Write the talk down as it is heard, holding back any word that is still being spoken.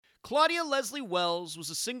Claudia Leslie Wells was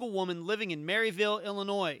a single woman living in Maryville,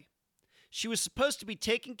 Illinois. She was supposed to be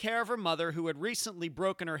taking care of her mother who had recently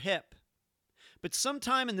broken her hip. But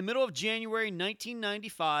sometime in the middle of January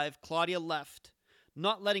 1995, Claudia left,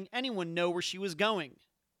 not letting anyone know where she was going.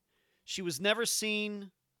 She was never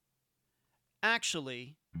seen.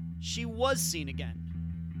 Actually, she was seen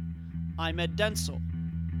again. I'm Ed Densel,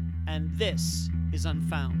 and this is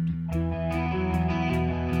Unfound.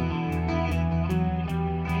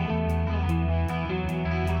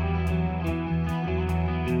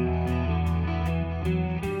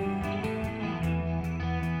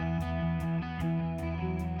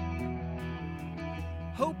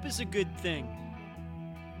 Hope is a good thing,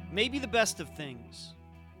 maybe the best of things,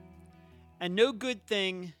 and no good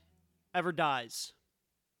thing ever dies.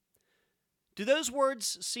 Do those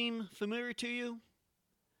words seem familiar to you?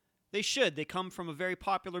 They should. They come from a very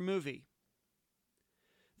popular movie.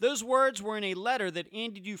 Those words were in a letter that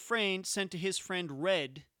Andy Dufresne sent to his friend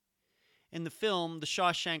Red in the film The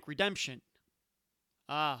Shawshank Redemption.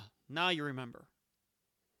 Ah, now you remember.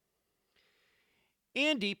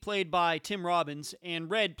 Andy, played by Tim Robbins, and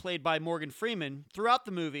Red, played by Morgan Freeman, throughout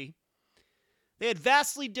the movie, they had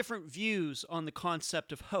vastly different views on the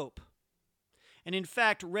concept of hope. And in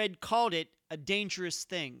fact, Red called it a dangerous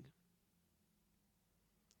thing.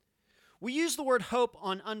 We use the word hope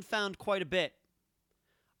on Unfound quite a bit.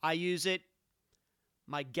 I use it.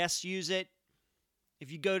 My guests use it.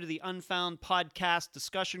 If you go to the Unfound podcast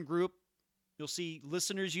discussion group, you'll see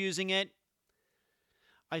listeners using it.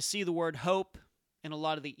 I see the word hope in a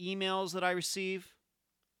lot of the emails that I receive.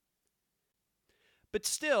 But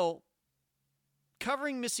still,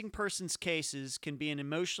 covering missing persons cases can be an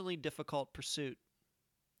emotionally difficult pursuit.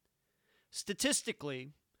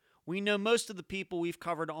 Statistically, we know most of the people we've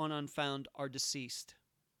covered on Unfound are deceased.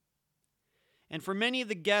 And for many of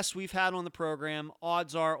the guests we've had on the program,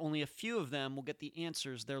 odds are only a few of them will get the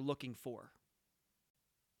answers they're looking for.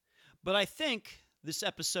 But I think this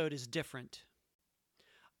episode is different.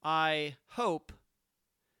 I hope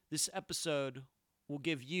this episode will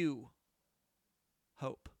give you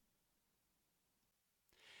hope.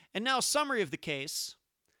 And now, a summary of the case.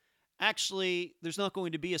 Actually, there's not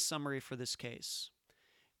going to be a summary for this case.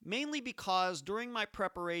 Mainly because during my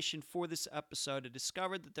preparation for this episode, I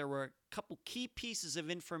discovered that there were a couple key pieces of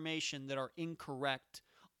information that are incorrect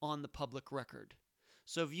on the public record.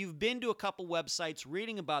 So if you've been to a couple websites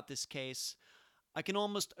reading about this case, I can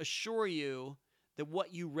almost assure you that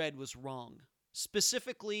what you read was wrong.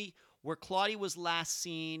 Specifically, where Claudia was last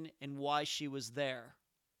seen and why she was there.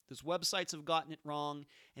 Those websites have gotten it wrong,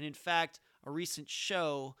 and in fact, a recent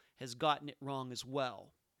show has gotten it wrong as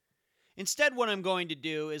well. Instead, what I'm going to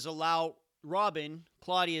do is allow Robin,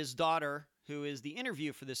 Claudia's daughter, who is the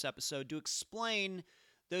interview for this episode, to explain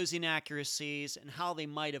those inaccuracies and how they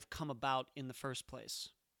might have come about in the first place.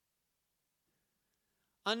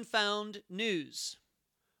 Unfound News.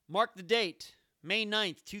 Mark the date, May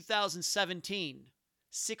 9th, 2017,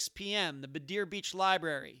 6 p.m., the Badir Beach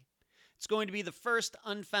Library. It's going to be the first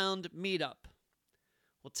Unfound meetup.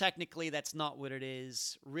 Well, technically, that's not what it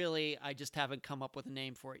is. Really, I just haven't come up with a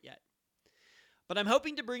name for it yet. But I'm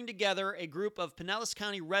hoping to bring together a group of Pinellas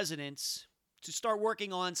County residents to start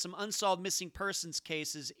working on some unsolved missing persons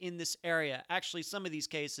cases in this area. Actually, some of these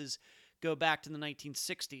cases go back to the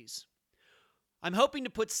 1960s. I'm hoping to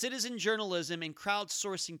put citizen journalism and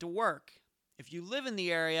crowdsourcing to work. If you live in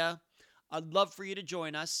the area, I'd love for you to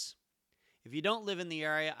join us. If you don't live in the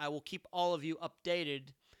area, I will keep all of you updated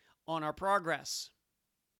on our progress.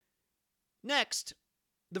 Next,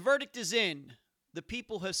 the verdict is in. The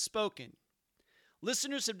people have spoken.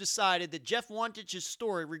 Listeners have decided that Jeff Wantich's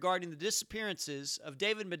story regarding the disappearances of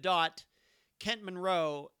David Madot, Kent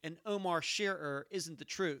Monroe, and Omar Shearer isn't the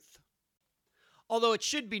truth. Although it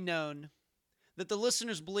should be known that the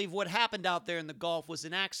listeners believe what happened out there in the Gulf was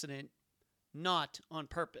an accident, not on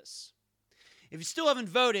purpose. If you still haven't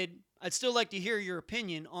voted, I'd still like to hear your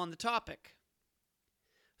opinion on the topic.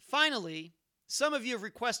 Finally, some of you have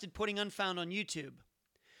requested putting Unfound on YouTube.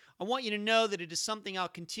 I want you to know that it is something I'll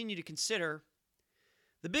continue to consider.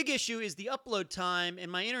 The big issue is the upload time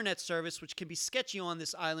and my internet service, which can be sketchy on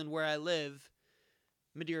this island where I live,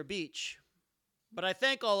 Madeira Beach. But I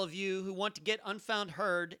thank all of you who want to get Unfound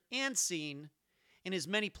heard and seen in as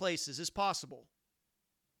many places as possible.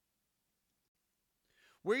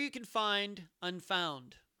 Where you can find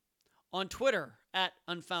Unfound. On Twitter,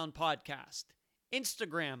 @UnfoundPodcast.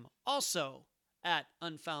 Instagram, also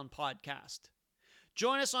 @UnfoundPodcast.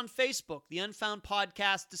 Join us on Facebook, the Unfound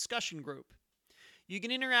Podcast discussion group. You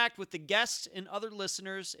can interact with the guests and other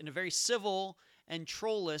listeners in a very civil and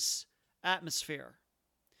trollless atmosphere.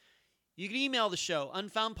 You can email the show,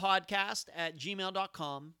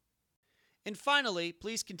 unfoundpodcast@gmail.com. And finally,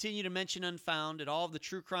 please continue to mention Unfound at all of the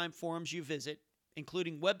true crime forums you visit,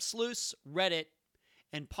 including WebSleuths, Reddit,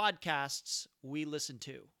 and podcasts we listen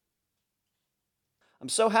to. I'm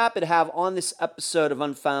so happy to have on this episode of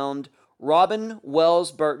Unfound Robin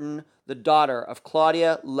Wells Burton, the daughter of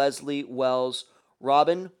Claudia Leslie Wells.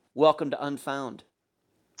 Robin, welcome to Unfound.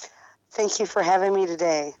 Thank you for having me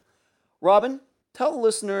today. Robin, tell the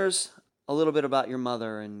listeners a little bit about your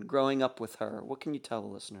mother and growing up with her. What can you tell the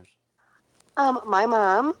listeners? My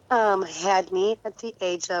mom had me at the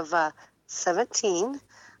age of 17.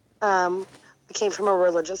 I came from a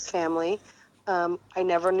religious family. I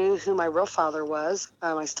never knew who my real father was.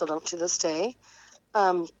 I still don't to this day.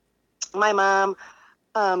 My mom,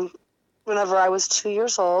 whenever I was 2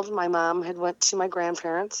 years old, my mom had went to my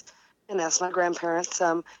grandparents and asked my grandparents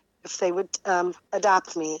if they would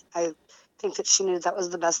adopt me. I think that she knew that was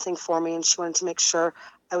the best thing for me, and she wanted to make sure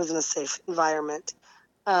I was in a safe environment.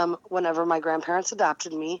 Whenever my grandparents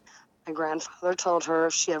adopted me, my grandfather told her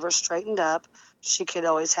if she ever straightened up, she could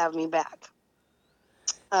always have me back.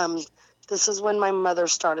 This is when my mother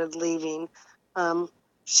started leaving.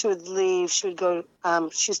 She would leave. She would go.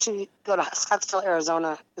 She used to go to Scottsdale,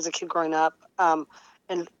 Arizona, as a kid growing up, and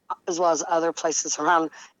as well as other places around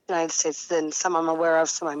the United States. Then some I'm aware of,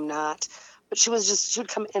 some I'm not. But she would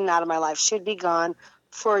come in and out of my life. She would be gone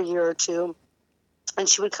for a year or two, and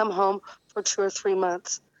she would come home for 2 or 3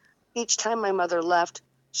 months. Each time my mother left,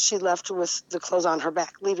 she left with the clothes on her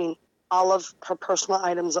back, leaving all of her personal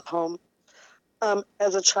items at home.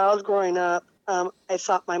 As a child growing up, I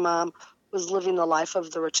thought my mom was living the life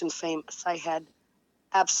of the rich and famous. I had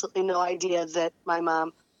absolutely no idea that my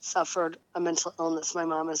mom suffered a mental illness. My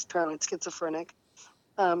mom is paranoid schizophrenic.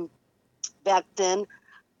 Back then,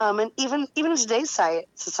 and even in today's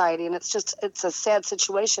society, and it's a sad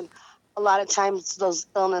situation. A lot of times those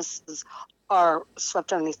illnesses are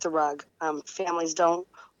swept underneath the rug. Families don't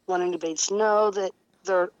want anybody to know that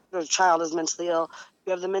their child is mentally ill.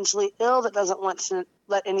 You have the mentally ill that doesn't want to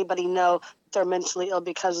let anybody know they're mentally ill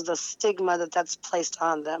because of the stigma that's placed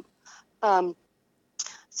on them.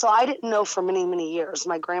 So I didn't know for many, many years.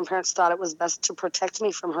 My grandparents thought it was best to protect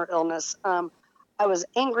me from her illness. I was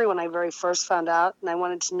angry when I very first found out, and I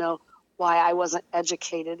wanted to know why I wasn't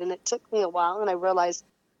educated. And it took me a while, and I realized,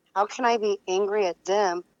 how can I be angry at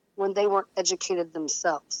them when they weren't educated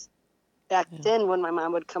themselves? Back then, when my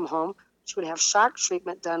mom would come home, she would have shock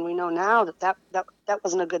treatment done. We know now that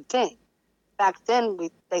wasn't a good thing. Back then,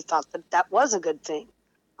 they thought that was a good thing.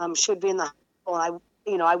 She would be in the hospital,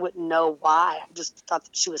 and I wouldn't know why. I just thought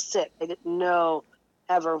that she was sick. I didn't know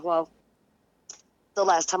ever. Well, the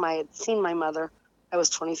last time I had seen my mother, I was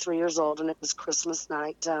 23 years old, and it was Christmas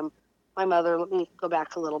night. My mother, let me go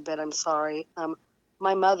back a little bit. I'm sorry.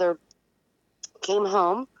 My mother came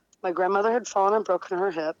home. My grandmother had fallen and broken her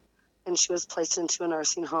hip, and she was placed into a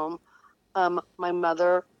nursing home. My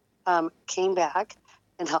mother came back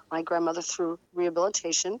and helped my grandmother through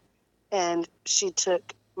rehabilitation, and she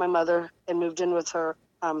took my mother and moved in with her.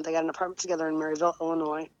 They got an apartment together in Maryville,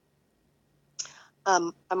 Illinois.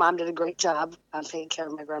 My mom did a great job on taking care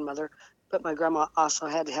of my grandmother, but my grandma also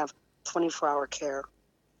had to have 24-hour care.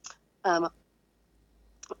 I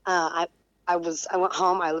went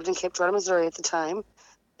home. I lived in Cape Girardeau, Missouri at the time,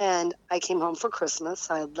 and I came home for Christmas.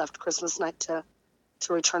 I had left Christmas night to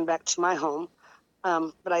return back to my home,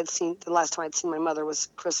 but the last time I'd seen my mother was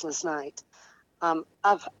Christmas night.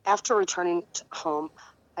 After returning home,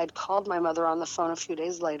 I'd called my mother on the phone a few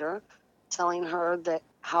days later, telling her that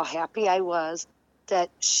how happy I was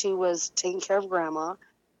that she was taking care of Grandma,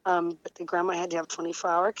 but the Grandma had to have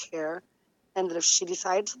 24-hour care, and that if she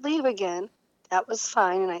decided to leave again, that was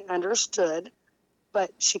fine, and I understood,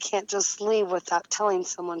 but she can't just leave without telling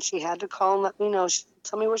someone. She had to call and let me know. She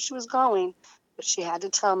tell me where she was going, but she had to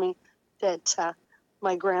tell me that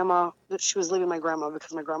that she was leaving my grandma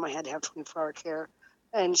because my grandma had to have 24-hour care,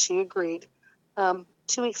 and she agreed. 2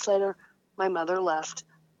 weeks later, my mother left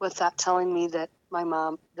without telling me that my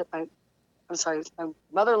mother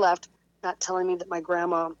left, not telling me that my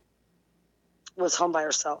grandma was home by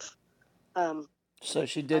herself. So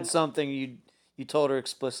she did something you told her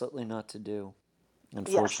explicitly not to do,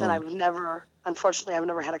 unfortunately. Yes, and unfortunately, I've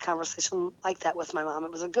never had a conversation like that with my mom.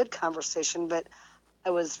 It was a good conversation, but I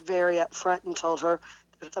was very upfront and told her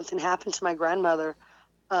that if something happened to my grandmother,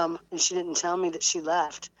 and she didn't tell me that she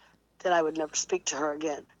left, that I would never speak to her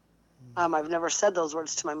again. I've never said those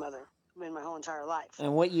words to my mother in my whole entire life.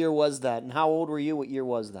 And what year was that? And how old were you? What year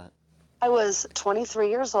was that? I was 23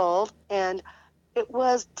 years old, and it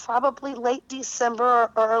was probably late December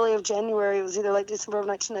or early of January. It was either late December of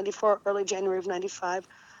 1994 or early January of 95.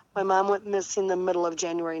 My mom went missing the middle of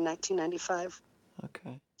January 1995.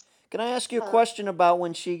 Okay. Can I ask you a Uh, question about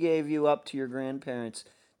when she gave you up to your grandparents?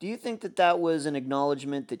 Do you think that that was an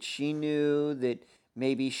acknowledgement that she knew that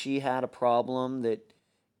maybe she had a problem that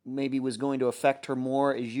maybe was going to affect her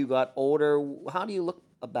more as you got older? How do you look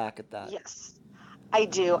back at that? yes, I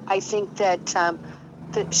do. I think that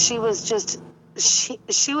she was just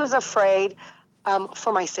she was afraid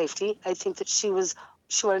for my safety. I think that she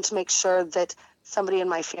wanted to make sure that somebody in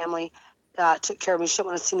my family took care of me. She didn't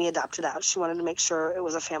want to see me adopted out. She wanted to make sure it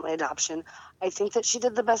was a family adoption. I think that she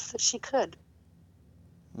did the best that she could.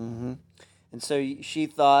 Mm-hmm. And so she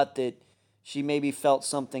thought that she maybe felt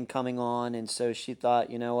something coming on, and so she thought,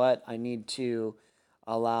 you know what, I need to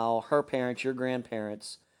allow her parents, your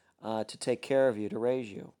grandparents, to take care of you, to raise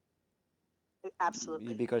you,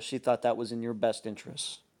 Absolutely. because she thought that was in your best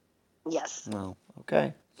interest. Yes. Well,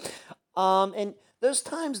 okay. And those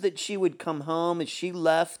times that she would come home and she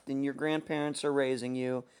left and your grandparents are raising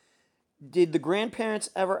you, did the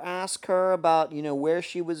grandparents ever ask her about, where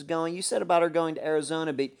she was going? You said about her going to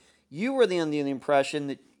Arizona, but you were under the impression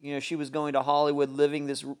that, she was going to Hollywood, living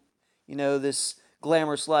this, this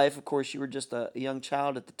glamorous life. Of course, you were just a young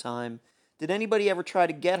child at the time. Did anybody ever try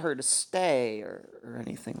to get her to stay or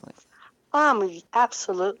anything like that?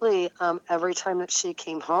 Absolutely. Every time that she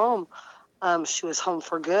came home, she was home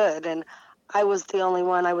for good. And I was the only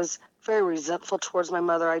one. I was very resentful towards my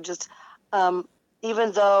mother. I just, um,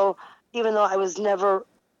 even though, even though I was never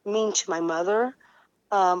mean to my mother,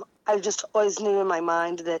 I just always knew in my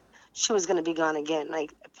mind that she was going to be gone again. And I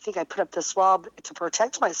think I put up this wall to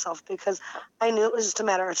protect myself because I knew it was just a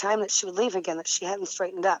matter of time that she would leave again, that she hadn't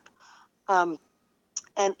straightened up. Um,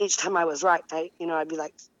 and each time I was right, I'd be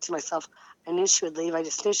like to myself, I knew she would leave. I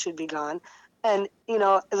just knew she would be gone. And,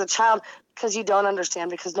 as a child, because you don't understand,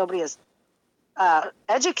 because nobody has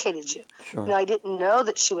educated you. Sure. I didn't know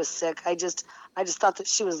that she was sick. I just thought that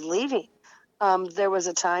she was leaving. There was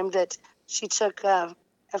a time that she took,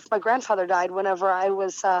 after my grandfather died, whenever I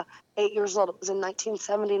was 8 years old. It was in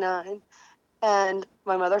 1979. And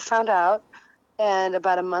my mother found out. And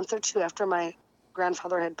about a month or two after my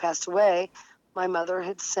grandfather had passed away, my mother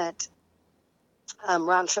had sent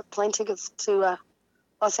round trip plane tickets to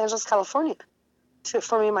Los Angeles, California,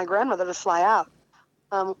 for me and my grandmother to fly out.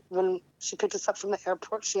 When she picked us up from the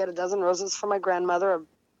airport, she had a dozen roses for my grandmother, a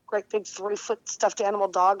great big 3-foot stuffed animal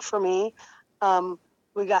dog for me.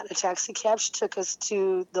 We got in a taxi cab. She took us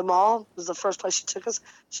to the mall. It was the first place she took us.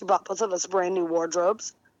 She bought both of us brand new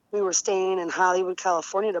wardrobes. We were staying in Hollywood,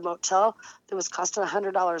 California, at a motel that was costing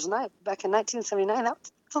 $100 a night. Back in 1979,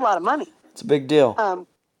 that's a lot of money. It's a big deal.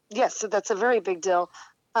 Yes, so that's a very big deal.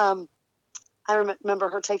 Um, I remember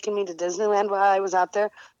her taking me to Disneyland while I was out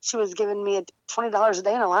there. She was giving me $20 a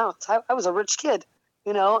day in allowance. I was a rich kid,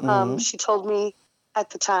 Mm-hmm. She told me at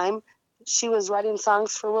the time she was writing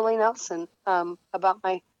songs for Willie Nelson about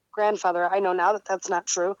my grandfather. I know now that that's not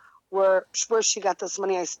true. Where she got this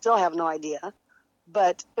money, I still have no idea.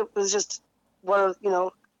 But it was just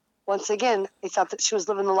once again, I thought that she was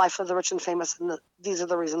living the life of the rich and famous, and these are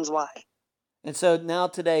the reasons why. And so now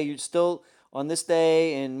today, you're still on this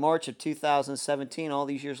day in March of 2017, all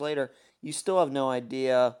these years later, you still have no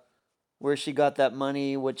idea where she got that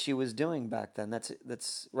money, what she was doing back then.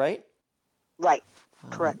 That's right. Right,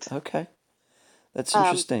 correct. Okay, that's Um,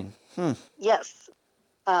 interesting. Hmm. yes,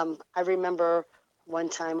 I remember one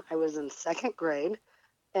time I was in second grade,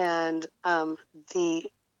 and the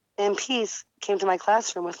MPs came to my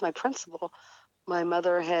classroom with my principal. My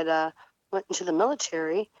mother had went into the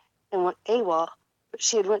military and went AWOL, but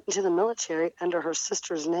she had went into the military under her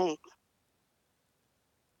sister's name.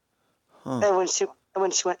 Huh. And when she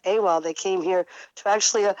went AWOL, they came here to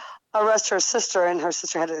actually arrest her sister, and her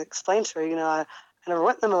sister had to explain to her, I never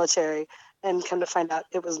went in the military, and come to find out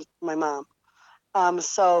it was my mom.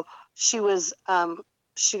 So she was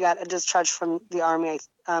she got a discharge from the army.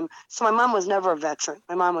 So my mom was never a veteran.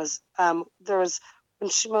 My mom was there was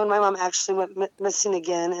when my mom actually went missing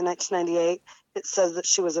again in 1998. It says that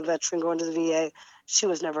she was a veteran going to the VA. She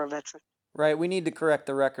was never a veteran. Right. We need to correct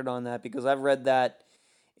the record on that because I've read that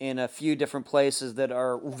in a few different places that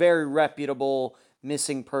are very reputable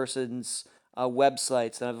missing persons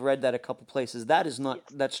websites, and I've read that a couple places. That is not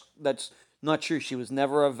Yes, that's not true. She was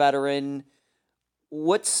never a veteran.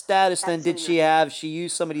 What status then did absolutely she not. have? She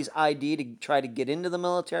used somebody's ID to try to get into the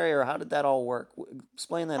military, or how did that all work?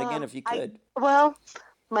 Explain that again if you I could. well,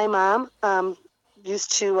 my mom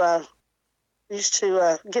used to uh, used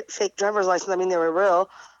to get fake driver's license. I mean, they were real.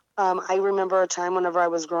 I remember a time whenever I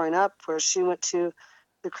was growing up where she went to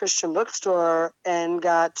the Christian bookstore and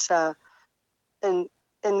got a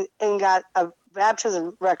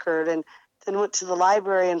baptism record, and then went to the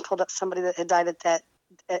library and pulled up somebody that had died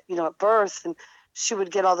at birth, and she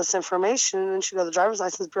would get all this information, and then she'd go to the driver's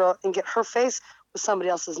license bureau and get her face with somebody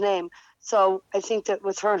else's name. So I think that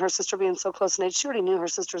with her and her sister being so close in age, she already knew her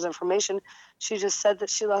sister's information. She just said that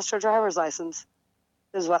she lost her driver's license,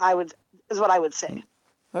 is what I would say.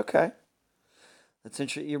 Okay. That's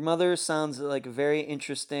interesting. Your mother sounds like a very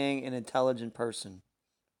interesting and intelligent person,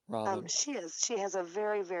 Robin. She is. She has a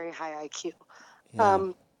very, very high IQ.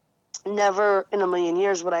 Yeah. Never in a million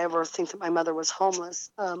years would I ever think that my mother was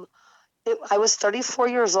homeless. I was 34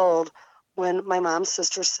 years old when my mom's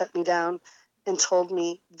sister sat me down and told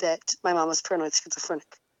me that my mom was paranoid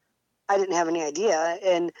schizophrenic. I didn't have any idea,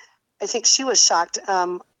 and I think she was shocked.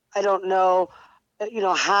 I don't know,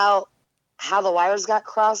 how the wires got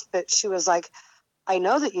crossed, but she was like, I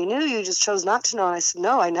know that you knew, you just chose not to know. And I said,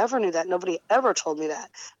 no, I never knew that. Nobody ever told me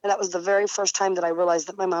that. And that was the very first time that I realized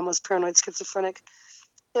that my mom was paranoid schizophrenic.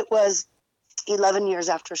 It was 11 years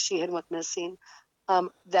after she had went missing.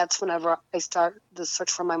 That's whenever the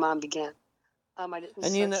search for my mom began. I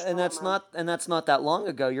didn't and that's not that long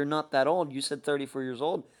ago. You're not that old. You said 34 years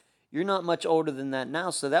old. You're not much older than that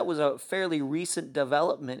now. So that was a fairly recent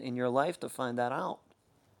development in your life to find that out.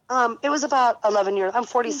 It was about 11 years. I'm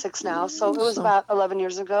 46 now, so it was about 11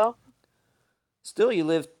 years ago. Still, you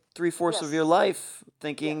lived 3/4 of your life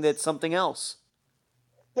thinking that something else.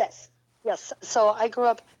 Yes. So I grew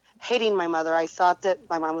up hating my mother. I thought that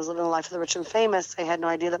my mom was living a life of the rich and famous. I had no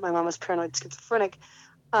idea that my mom was paranoid schizophrenic.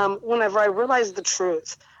 Whenever I realized the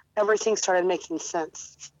truth, everything started making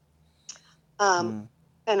sense. And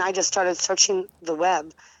I just started searching the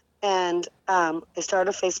web, and I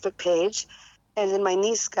started a Facebook page, and then my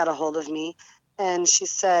niece got a hold of me, and she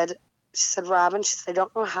said, Robin, she said, I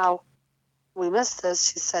don't know how we missed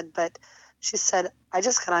this. She said, I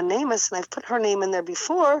just got on NamUs, and I've put her name in there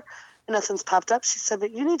before, and nothing's popped up. She said,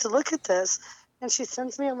 but you need to look at this. And she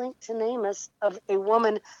sends me a link to NamUs of a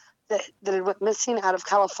woman that had went missing out of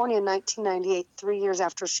California in 1998, 3 years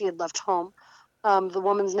after she had left home. The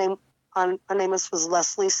woman's name on NamUs was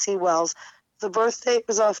Leslie C. Wells. The birth date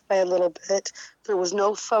was off by a little bit. There was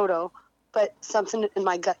no photo, but something in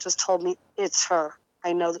my gut just told me it's her.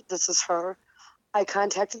 I know that this is her. I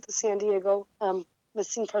contacted the San Diego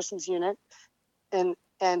Missing Persons Unit, and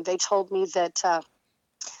they told me that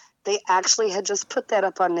they actually had just put that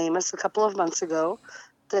up on NamUs a couple of months ago,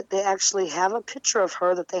 that they actually have a picture of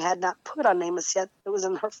her that they had not put on NamUs yet. It was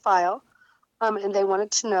in her file, and they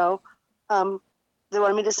wanted to know. They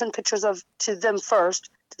wanted me to send pictures to them first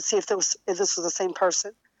to see if this was the same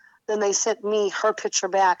person. Then they sent me her picture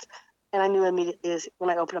back, and I knew immediately when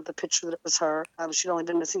I opened up the picture that it was her. She'd only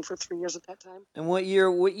been missing for 3 years at that time. And what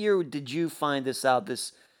year did you find this out?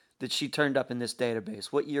 That she turned up in this database.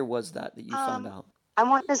 What year was that you found out? I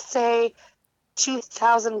want to say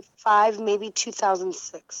 2005, maybe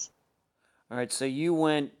 2006. All right, so you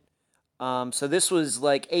went. So this was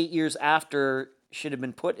like 8 years after she'd have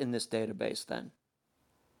been put in this database, then.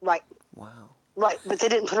 Right. Wow. Right, but they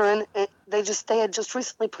didn't put her in. They had just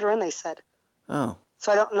recently put her in. They said. Oh.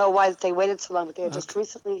 So I don't know why they waited so long, but they had just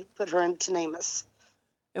recently put her into NamUs.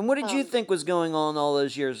 And what did you think was going on all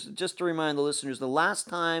those years? Just to remind the listeners, the last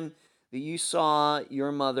time that you saw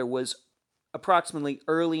your mother was approximately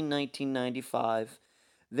early 1995.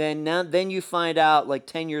 Then you find out like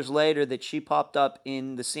 10 years later that she popped up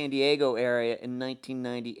in the San Diego area in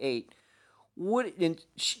 1998. What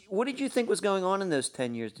did you think was going on in those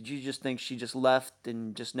 10 years? Did you just think she just left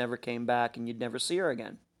and just never came back and you'd never see her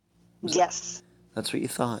again? Yes. That's what you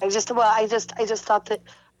thought. I just thought that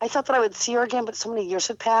I would see her again, but so many years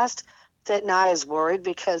had passed that now I was worried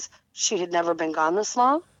because she had never been gone this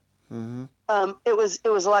long. Mm-hmm. It was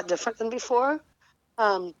a lot different than before,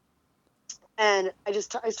 and I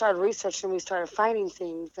started researching. We started finding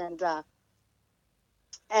things, and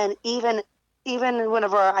even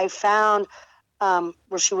whenever I found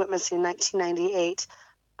where she went missing in 1998,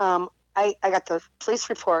 I got the police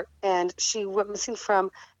report, and she went missing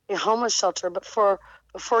from a homeless shelter. But for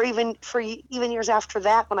even years after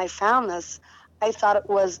that, when I found this, I thought it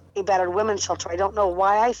was a battered women's shelter. I don't know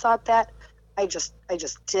why I thought that. I just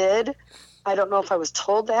did. I don't know if I was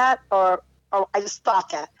told that or I just thought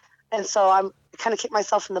that. And so I kind of kicked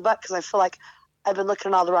myself in the butt because I feel like I've been looking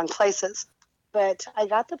in all the wrong places. But I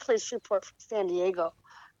got the police report from San Diego.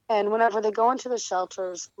 And whenever they go into the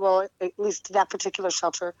shelters, well, at least that particular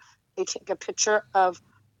shelter, they take a picture of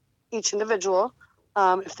each individual.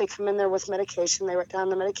 If they come in there with medication, they write down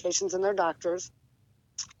the medications and their doctors.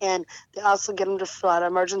 And they also get them to fill out an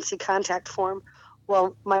emergency contact form.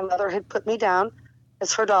 Well, my mother had put me down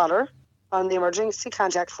as her daughter on the emergency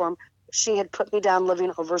contact form. She had put me down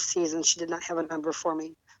living overseas, and she did not have a number for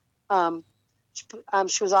me.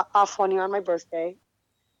 She was off 1 year on my birthday.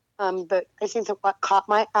 But I think that what caught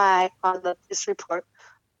my eye on this report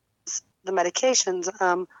was the medications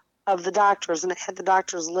of the doctors, and it had the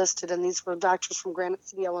doctors listed, and these were doctors from Granite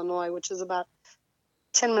City, Illinois, which is about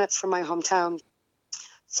 10 minutes from my hometown.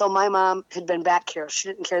 So my mom had been back here. She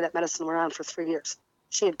didn't carry that medicine around for 3 years.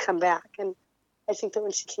 She had come back, and I think that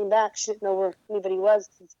when she came back, she didn't know where anybody was.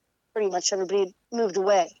 Pretty much everybody had moved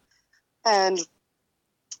away, and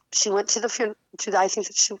she went to the funeral. I think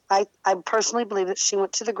that I personally believe that she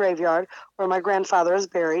went to the graveyard where my grandfather is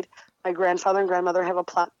buried. My grandfather and grandmother have a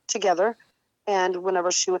plot together, and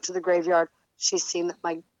whenever she went to the graveyard, she seen that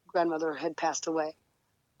my grandmother had passed away.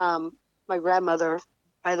 My grandmother,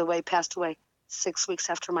 by the way, passed away 6 weeks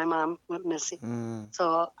after my mom went missing.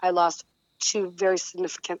 So I lost two very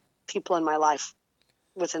significant people in my life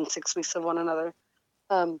within 6 weeks of one another.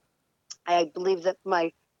 I believe that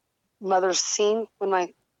my mother's scene when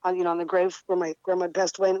on the grave where my grandma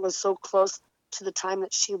passed away, and it was so close to the time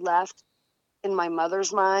that she left. In my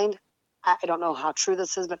mother's mind, I don't know how true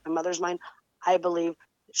this is, but in my mother's mind, I believe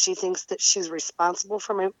she thinks that she's responsible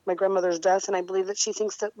for my grandmother's death, and I believe that she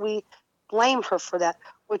thinks that we blame her for that,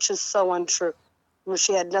 which is so untrue.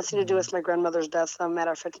 She had nothing to do with my grandmother's death.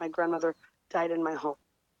 Matter of fact, my grandmother died in my home.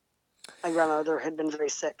 My grandmother had been very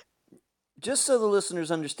sick. Just so the listeners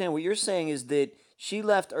understand, what you're saying is that she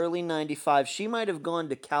left early 95. She might have gone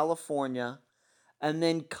to California and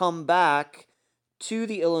then come back to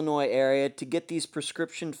the Illinois area to get these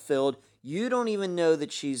prescriptions filled. You don't even know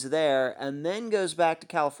that she's there, and then goes back to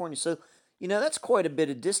California. So, that's quite a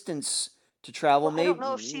bit of distance to travel. Well, I don't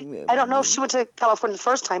know if she went to California the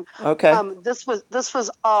first time. Okay. This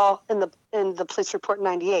was all in the police report in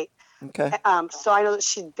 '98. Okay. So I know that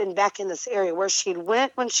she'd been back in this area. Where she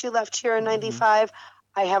went when she left here in '95,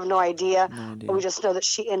 I have no idea. But we just know that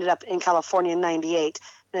she ended up in California in '98.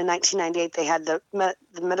 And in 1998, they had the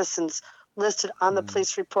medicines listed on the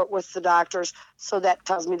police report with the doctors. So that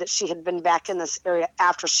tells me that she had been back in this area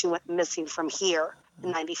after she went missing from here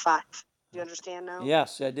in '95. Do you understand now?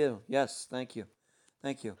 Yes, I do. Yes, thank you.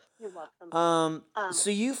 You're welcome. So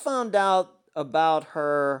you found out about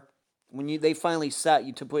her when they finally sat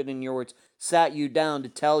you, to put it in your words, sat you down to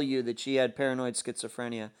tell you that she had paranoid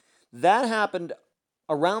schizophrenia. That happened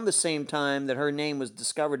around the same time that her name was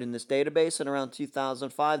discovered in this database in around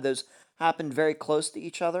 2005. Those happened very close to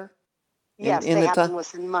each other? Yes, they happened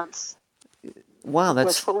within months. Wow,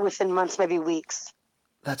 that's... Within months, maybe weeks.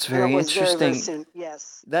 That's very interesting. Very, very soon.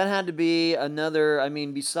 Yes. That had to be another,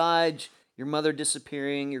 besides your mother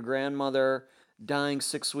disappearing, your grandmother dying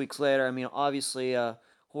 6 weeks later, obviously a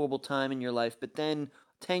horrible time in your life, but then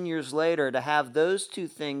 10 years later, to have those two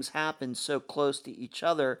things happen so close to each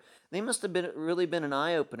other, they must have really been an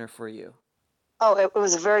eye-opener for you. Oh, it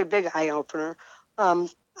was a very big eye-opener.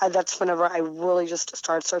 That's whenever I really just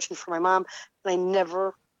started searching for my mom, and I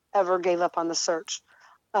never, ever gave up on the search.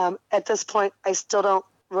 At this point, I still don't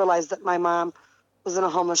realize that my mom was in a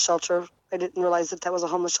homeless shelter. I didn't realize that was a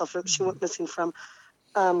homeless shelter that she went missing from.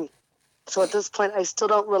 So at this point, I still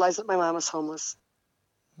don't realize that my mom is homeless.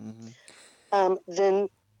 Then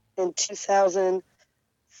in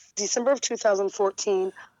December of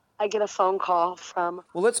 2014, I get a phone call from...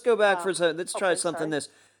 Well, let's go back for a second. Let's try something this.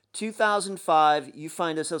 2005, you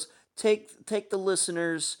find us. Take the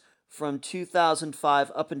listeners from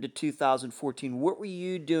 2005 up into 2014. What were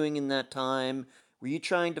you doing in that time? Were you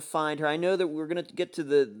trying to find her? I know that we're going to get to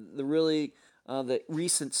the really the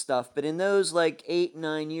recent stuff, but in those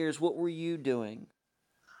 8-9 years, what were you doing?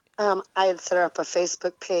 I had set up a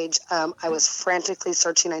Facebook page. I was frantically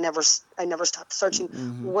searching. I never stopped searching.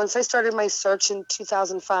 Once I started my search in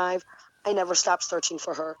 2005, I never stopped searching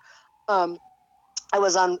for her. I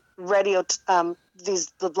was on radio,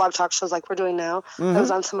 the blog talk shows like we're doing now. I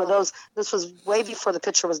was on some of those. This was way before the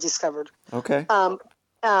picture was discovered. Okay.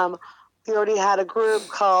 We already had a group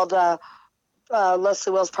called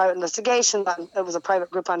Leslie Wells Private Investigation. It was a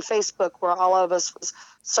private group on Facebook where all of us was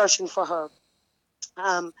searching for her.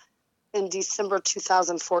 In December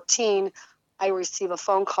 2014, I received a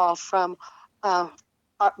phone call from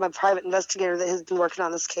my private investigator that has been working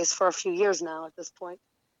on this case for a few years now at this point.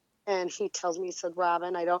 And he tells me, he said,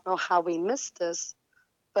 Robin, I don't know how we missed this,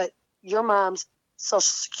 but your mom's social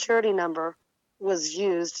security number was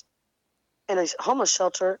used in a homeless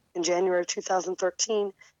shelter in January of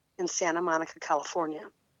 2013 in Santa Monica, California.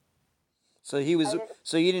 So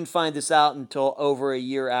so you didn't find this out until over a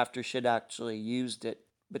year after she'd actually used it.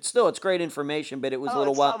 But still, it's great information, but it was a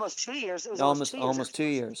little while. Almost 2 years. It was almost 2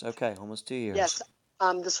 years. Okay, almost 2 years. Yes.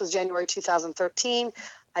 This was January 2013.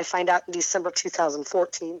 I find out in December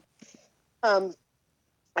 2014.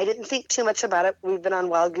 I didn't think too much about it. We've been on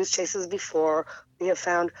wild goose chases before. We have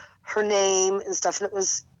found her name and stuff, and it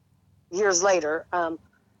was years later.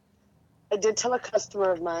 I did tell a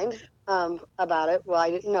customer of mine about it. Well,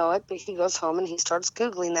 I didn't know it, but he goes home and he starts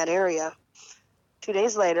Googling that area. 2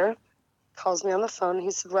 days later, calls me on the phone.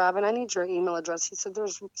 He said, Robin, I need your email address. He said,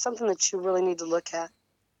 there's something that you really need to look at.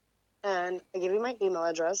 And I give him my email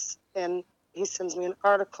address, and he sends me an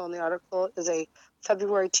article. And the article is a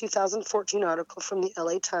February 2014 article from the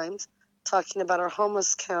LA Times talking about our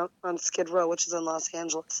homeless count on Skid Row, which is in Los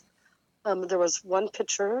Angeles. There was one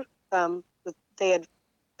picture that they had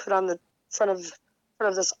put on the front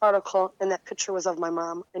of this article, and that picture was of my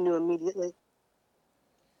mom. I knew immediately.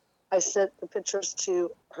 I sent the pictures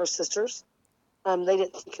to her sisters. They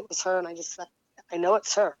didn't think it was her, and I just said, I know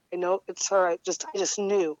it's her. I know it's her. I just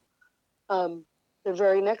knew. The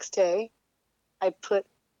very next day, I put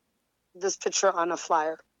this picture on a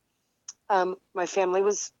flyer. My family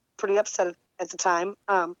was pretty upset at the time.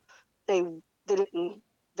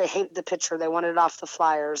 They hated the picture. They wanted it off the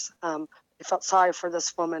flyers. They felt sorry for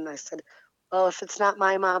this woman. I said, well, if it's not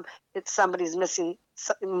my mom, it's somebody's missing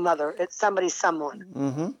mother. It's somebody's someone.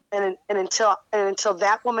 Mm-hmm. And until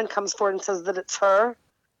that woman comes forward and says that it's her,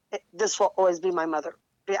 this will always be my mother.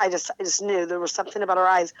 I just knew there was something about her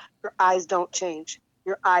eyes. Your eyes don't change.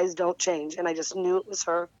 Your eyes don't change. And I just knew it was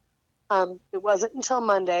her. It wasn't until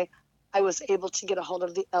Monday I was able to get a hold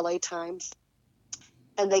of the LA Times,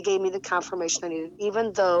 and they gave me the confirmation I needed,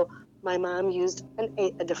 even though my mom used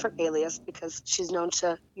a different alias because she's known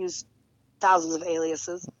to use thousands of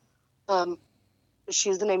aliases. She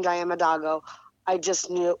used the name Diane Madago. I just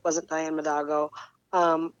knew it wasn't Diane Madago.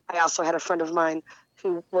 I also had a friend of mine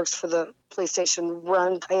who works for the police station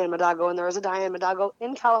run Diane Madago, and there is a Diane Madago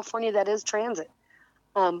in California that is transit.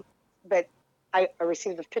 But I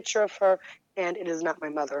received a picture of her, and it is not my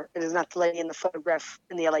mother. It is not the lady in the photograph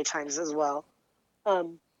in the LA Times as well.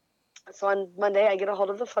 So on Monday, I get a hold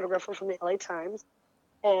of the photographer from the LA Times,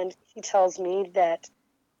 and he tells me that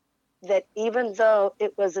even though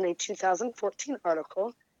it was in a 2014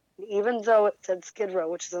 article, and even though it said Skid Row,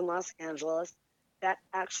 which is in Los Angeles, that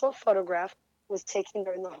actual photograph was taken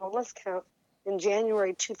during the homeless count in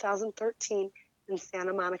January 2013 in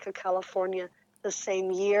Santa Monica, California, the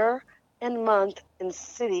same year and month and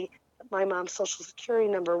city that my mom's social security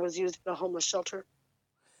number was used at a homeless shelter.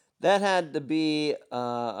 That had to be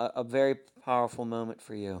a very powerful moment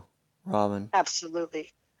for you, Robin.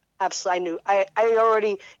 Absolutely. Absolutely. I knew. I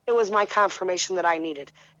already, it was my confirmation that I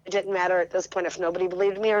needed. It didn't matter at this point if nobody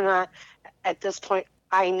believed me or not. At this point,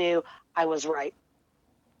 I knew I was right.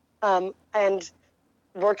 And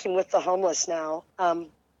working with the homeless now, I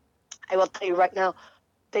will tell you right now,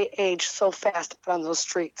 they age so fast on those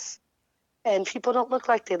streets. And people don't look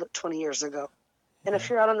like they looked 20 years ago. And if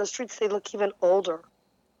you're out on the streets, they look even older.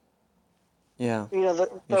 Yeah. You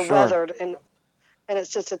know, they're sure. weathered, and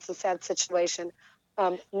it's a sad situation.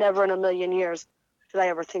 Never in a million years did I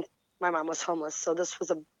ever think my mom was homeless. So this was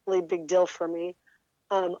a really big deal for me.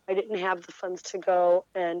 I didn't have the funds to go,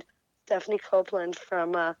 and Stephanie Copeland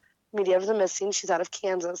from Media of the Missing, she's out of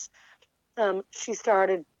Kansas. She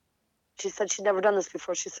said she'd never done this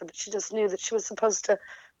before. She said that she just knew that she was supposed to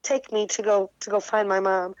take me to go find my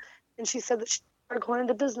mom. And she said that she started going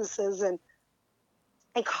into businesses, and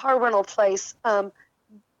a car rental place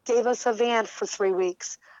gave us a van for 3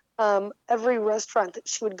 weeks. Every restaurant that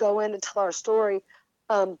she would go in to tell our story,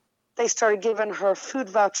 they started giving her food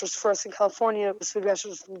vouchers for us in California. It was food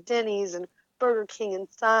vouchers from Denny's and Burger King and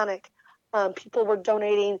Sonic. People were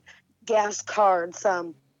donating gas cards.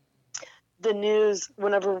 The news,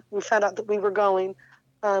 whenever we found out that we were going,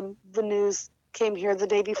 the news came here the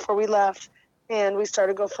day before we left, and we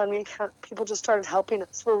started GoFundMe account. People just started helping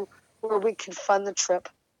us where we could fund the trip.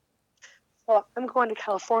 So I'm going to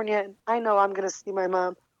California, and I know I'm going to see my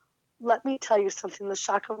mom. Let me tell you something, the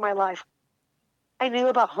shock of my life. I knew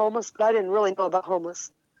about homeless, but I didn't really know about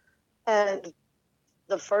homeless. And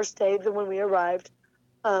the first day that when we arrived,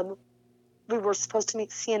 we were supposed to meet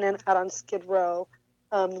CNN out on Skid Row.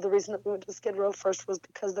 The reason that we went to Skid Row first was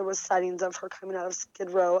because there was sightings of her coming out of Skid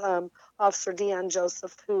Row. Officer Dion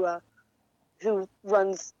Joseph, who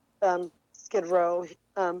runs Skid Row,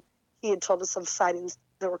 he had told us of sightings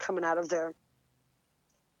that were coming out of there.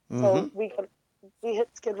 Mm-hmm. So we hit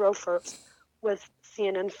Skid Row first with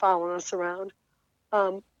CNN following us around.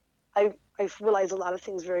 I realized a lot of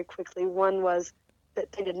things very quickly. One was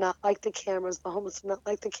that they did not like the cameras. The homeless did not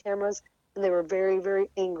like the cameras, and they were very, very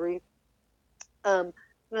angry.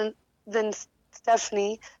 Then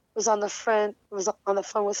Stephanie was on the phone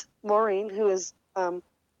with Maureen, who is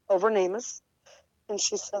over NamUs, and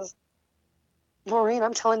she says, Maureen,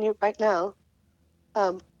 I'm telling you right now,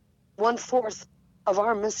 Um, 1/4 of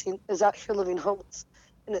our missing is out here living homeless.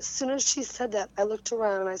 And as soon as she said that, I looked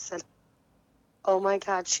around and I said, oh my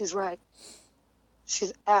God, she's right.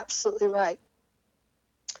 She's absolutely right.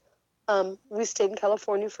 We stayed in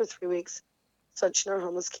California for 3 weeks, searching our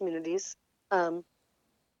homeless communities. Um,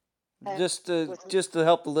 with Just to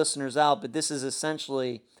help the listeners out, but this is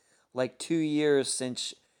essentially like 2 years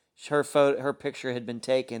since her picture had been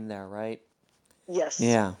taken there, right? yes,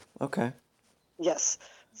 Yeah. Okay. yes.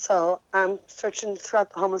 So I'm searching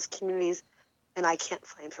throughout the homeless communities, and I can't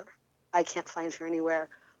find her. I can't find her anywhere.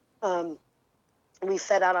 Um, we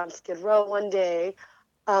fed out on Skid Row one day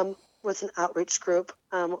with an outreach group.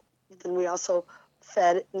 Then we also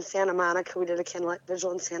fed in Santa Monica. We did a candlelight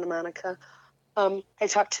vigil in Santa Monica. I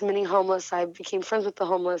talked to many homeless. I became friends with the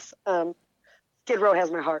homeless. Skid Row has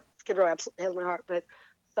my heart. Skid Row absolutely has my heart. But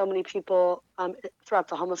so many people throughout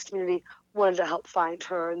the homeless community wanted to help find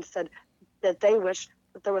her and said that they wish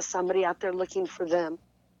that there was somebody out there looking for them.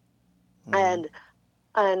 Mm.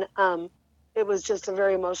 And it was just a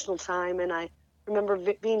very emotional time. And I remember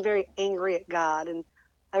being very angry at God. And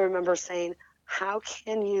I remember saying, how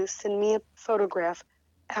can you send me a photograph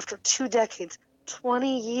after 2 decades,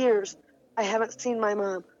 20 years? I haven't seen my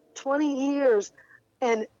mom, 20 years.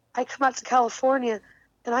 And I come out to California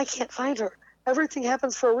and I can't find her. Everything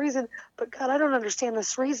happens for a reason, but God, I don't understand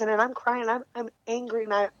this reason. And I'm crying. I'm angry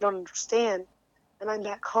and I don't understand. And I'm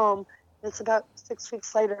back home. It's about 6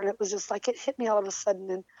 weeks later, and it was just like it hit me all of a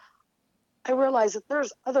sudden. And I realized that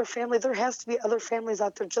there's other families. There has to be other families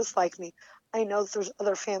out there just like me. I know that there's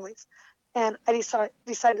other families. And I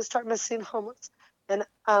decided to start missing homeless. And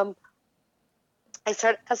I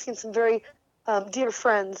started asking some very dear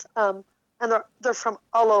friends, and they're from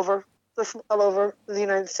all over. They're from all over the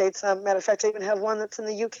United States. Matter of fact, I even have one that's in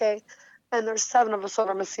the UK, and there's 7 of us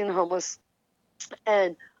over missing homeless.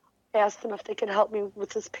 And I asked them if they could help me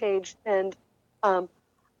with this page. And um,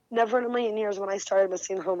 never in a million years when I started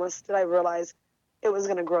missing homeless did I realize it was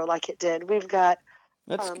going to grow like it did. We've got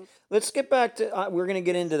Let's um, let's get back to. We're going to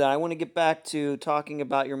get into that. I want to get back to talking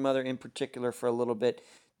about your mother in particular for a little bit.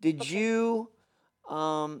 Did okay, you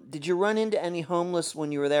did you run into any homeless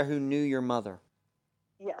when you were there who knew your mother?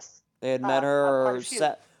 yes, They had met her quite a or few.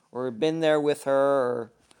 sat or been there with her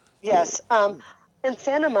or Yes, in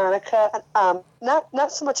Santa Monica,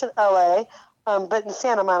 not so much in LA, but in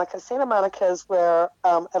Santa Monica. Santa Monica is where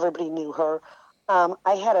everybody knew her.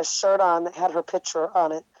 I had a shirt on that had her picture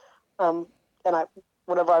on it, um, and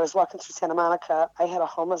whenever I was walking through Santa Monica, I had a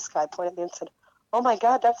homeless guy point at me and said, "Oh my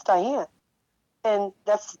God, that's Diane," and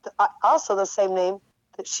that's also the same name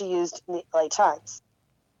that she used in the LA Times.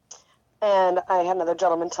 And I had another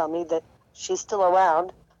gentleman tell me that she's still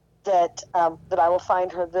around, that I will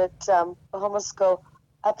find her, that the homeless go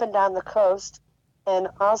up and down the coast, and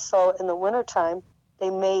also in the wintertime, they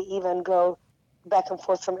may even go back and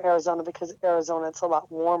forth from Arizona, because Arizona, it's a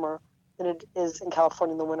lot warmer than it is in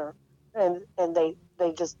California in the winter. And they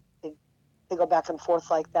go back and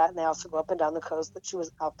forth like that, and they also go up and down the coast, that she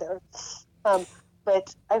was out there. Um,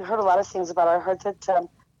 but I've heard a lot of things about her. I heard that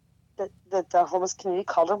the homeless community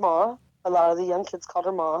called her Ma. A lot of the young kids called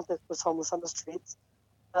her Ma, that was homeless on the streets.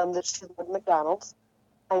 That she lived at McDonald's.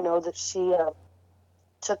 I know that she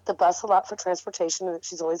took the bus a lot for transportation, and that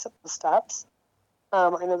she's always at bus stops. I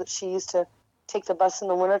know that she used to take the bus in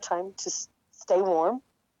the wintertime to stay warm.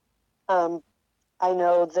 Um, I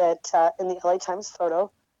know that in the LA Times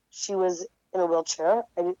photo, she was in a wheelchair.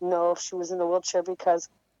 I didn't know if she was in a wheelchair because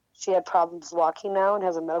she had problems walking now and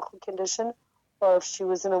has a medical condition, or if she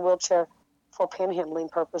was in a wheelchair for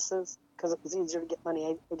panhandling purposes because it was easier to get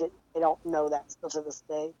money. I don't know that still to this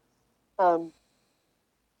day. Um,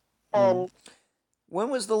 Mm. and When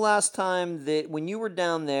was the last time that when you were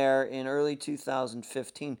down there in early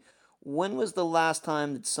 2015, when was the last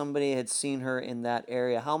time that somebody had seen her in that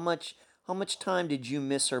area? How much time did you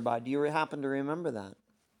miss her by? Do you happen to remember that?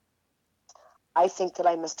 I think that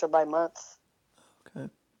I missed her by months. Okay.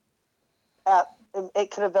 Uh,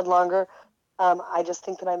 it could have been longer. I just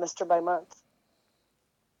think that I missed her by months.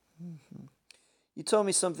 You told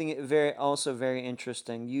me something very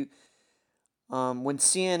interesting. When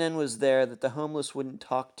CNN was there, that the homeless wouldn't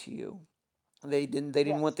talk to you. They didn't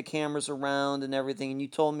want Yes, the cameras around and everything. And you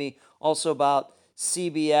told me also about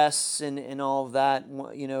CBS and all of that,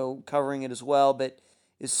 covering it as well. But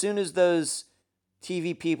as soon as those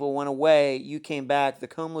TV people went away, you came back. The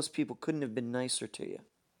homeless people couldn't have been nicer to you.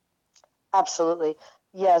 absolutely.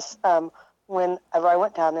 Yes. Whenever I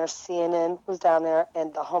went down there, CNN was down there,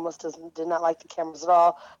 and the homeless did not like the cameras at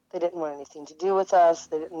all. They didn't want anything to do with us.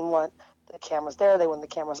 They didn't want the cameras there. They wanted the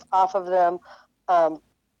cameras off of them. Um,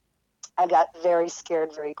 I got very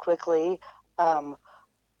scared very quickly. Um,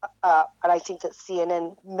 and I think that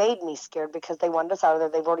CNN made me scared because they wanted us out of there.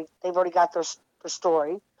 They've already got their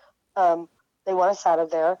story. Um, they want us out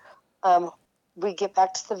of there. Um, we get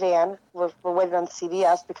back to the van. We're waiting on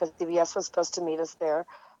CBS because CBS was supposed to meet us there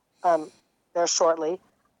shortly.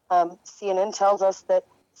 CNN tells us that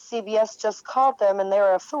CBS just called them and they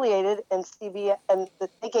were affiliated, and CBS and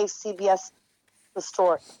that they gave CBS the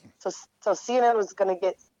story. So CNN was going to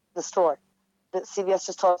get the story that CBS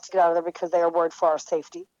just told us to get out of there because they are worried for our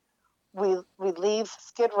safety. We leave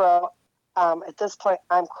Skid Row. At this point,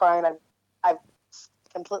 I'm crying. I'm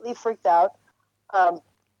completely freaked out.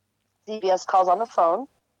 CBS calls on the phone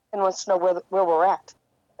and wants to know where we're at.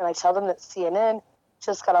 And I tell them that CNN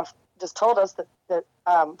just told us that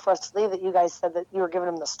for us to leave, that you guys said that you were giving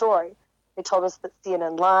them the story. They told us that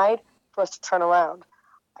CNN lied for us to turn around.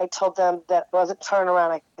 I told them that I wasn't turning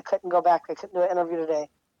around. I couldn't go back. I couldn't do an interview today.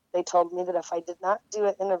 They told me that if I did not do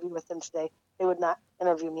an interview with them today, they would not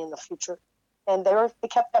interview me in the future. And they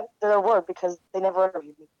kept their word because they never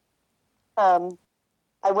interviewed me.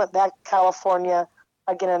 I went back to California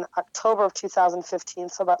again in October of 2015,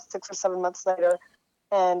 so about 6 or 7 months later,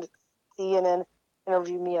 and CNN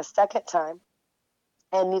interviewed me a second time,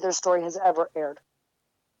 and neither story has ever aired.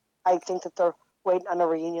 I think that they're waiting on a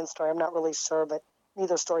reunion story. I'm not really sure, but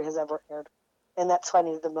neither story has ever aired. And that's what I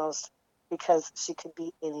needed the most because she could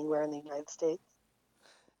be anywhere in the United States.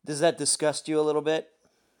 Does that disgust you a little bit?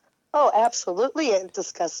 Oh, absolutely. It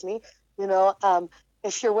disgusts me.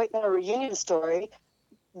 If you're waiting on a reunion story,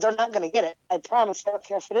 they're not going to get it. I promise. I don't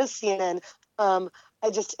care if it is CNN.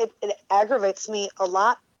 It aggravates me a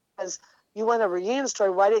lot because you want a reunion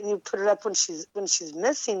story. Why didn't you put it up when she's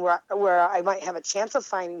missing, where I might have a chance of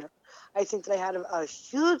finding her? I think that I had a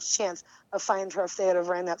huge chance of finding her if they had have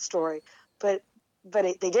ran that story, but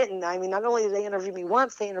they didn't. I mean, not only did they interview me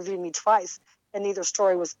once, they interviewed me twice, and neither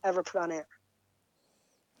story was ever put on air.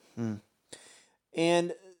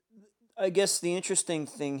 And I guess the interesting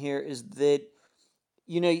thing here is that,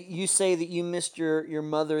 you say that you missed your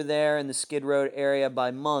mother there in the Skid Row area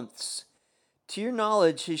by months. To your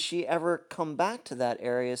knowledge, has she ever come back to that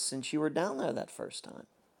area since you were down there that first time?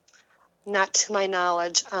 Not to my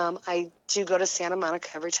knowledge. I do go to Santa Monica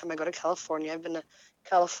every time I go to California. I've been to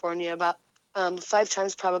California about 5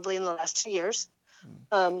 times probably in the last 2 years.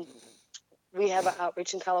 We have an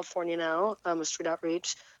outreach in California now, a street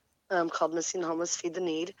outreach called Missing Homeless Feed the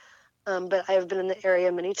Need. But I have been in the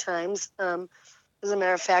area many times. As a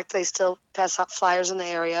matter of fact, they still pass out flyers in the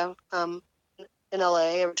area in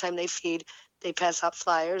LA. Every time they feed, they pass out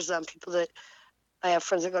flyers. I have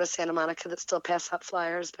friends that go to Santa Monica that still pass out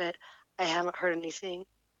flyers, but I haven't heard anything.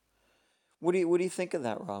 What do you think of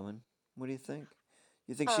that, Robin? What do you think?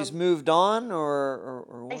 You think she's Um, moved on, or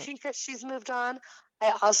I what? think that she's moved on.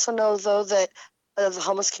 I also know, though, that the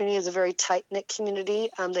homeless community is a very tight knit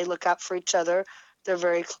community. They look out for each other. They're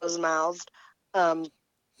very close mouthed. Um,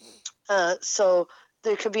 so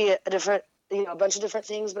there could be a bunch of different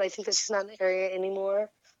things, but I think that she's not in the area anymore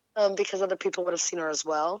because other people would have seen her as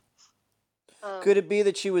well. Could it be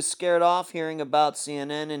that she was scared off hearing about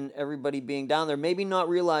CNN and everybody being down there, maybe not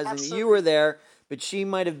realizing that you were Absolutely. there, but she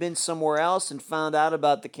might have been somewhere else and found out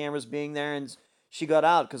about the cameras being there and she got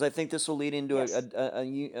out? Because I think this will lead into Yes.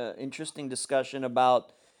 a interesting discussion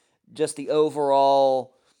about just the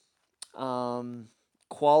overall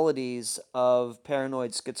qualities of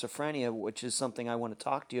paranoid schizophrenia, which is something I want to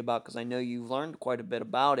talk to you about because I know you've learned quite a bit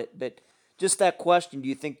about it. But just that question, do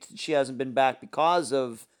you think she hasn't been back because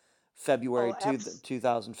of February Oh,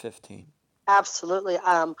 2015? absolutely.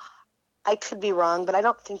 I could be wrong, but I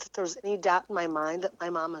don't think that there's any doubt in my mind that my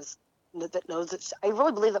mom that knows that. I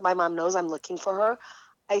really believe that my mom knows I'm looking for her.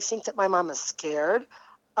 I think that my mom is scared.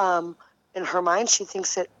 In her mind, she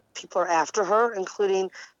thinks that people are after her,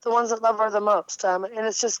 including the ones that love her the most. And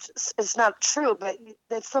it's not true, but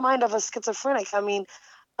it's the mind of a schizophrenic. I mean,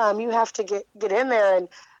 you have to get in there and,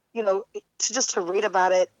 to read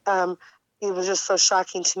about it. It was just so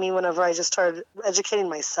shocking to me whenever I just started educating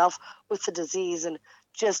myself with the disease and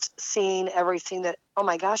just seeing everything that, oh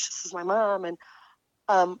my gosh, this is my mom, and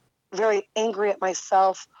very angry at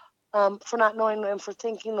myself for not knowing and for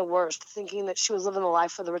thinking the worst, thinking that she was living the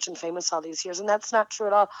life of the rich and famous all these years. And that's not true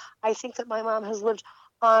at all. I think that my mom has lived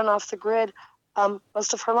on and off the grid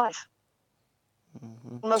most of her life.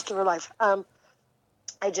 Mm-hmm. Most of her life. I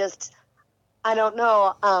don't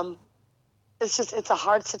know. It's a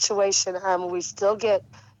hard situation. We still get,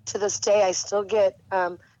 to this day, I still get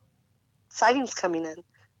sightings coming in.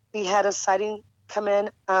 We had a sighting come in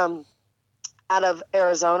out of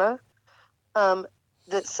Arizona.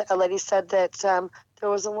 That a lady said that there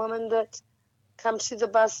was a woman that come to the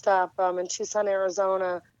bus stop in Tucson,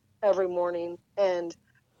 Arizona, every morning, and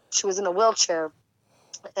she was in a wheelchair,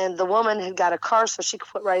 and the woman had got a car so she could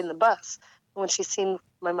put right in the bus. And when she seen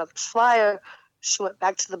my mother's flyer, she went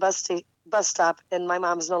back to the bus stop, and my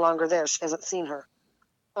mom's no longer there. She hasn't seen her.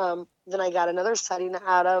 Then I got another sighting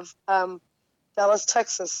out of Dallas,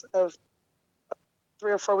 Texas, of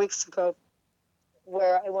 3 or 4 weeks ago,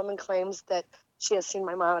 where a woman claims that she has seen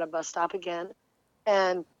my mom at a bus stop again,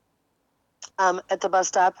 and at the bus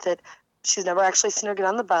stop that she's never actually seen her get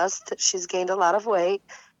on the bus, that she's gained a lot of weight,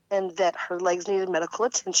 and that her legs needed medical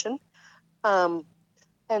attention, um,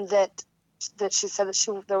 and that she said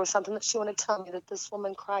that there was something that she wanted to tell me, that this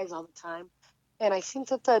woman cries all the time. And I think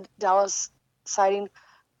that the Dallas sighting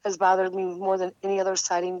has bothered me more than any other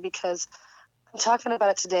sighting, because I'm talking about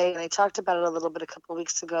it today, and I talked about it a little bit a couple of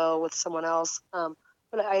weeks ago with someone else,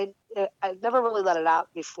 but I never really let it out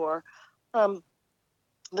before. Um,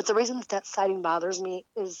 but the reason that sighting bothers me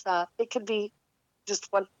is it could be just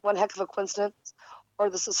one heck of a coincidence, or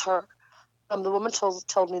this is her. The woman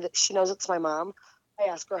told me that she knows it's my mom. I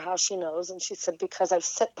asked her how she knows, and she said, because I've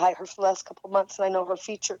sat by her for the last couple of months and I know her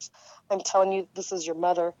features. I'm telling you, this is your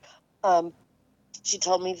mother. Um, she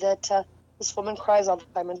told me that this woman cries all the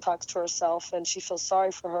time and talks to herself, and she feels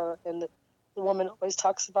sorry for her, and that the woman always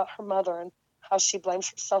talks about her mother and how she blames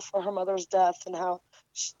herself for her mother's death, and how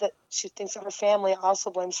she thinks that her family also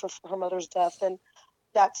blames her for her mother's death. And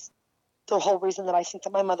that's the whole reason that I think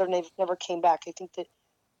that my mother never came back. I think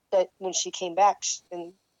that when she came back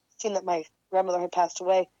and seen that my grandmother had passed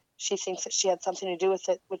away, she thinks that she had something to do with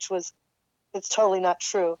it, it's totally not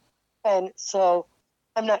true. And so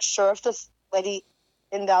I'm not sure if this lady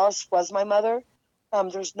in Dallas was my mother.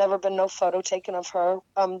 There's never been no photo taken of her.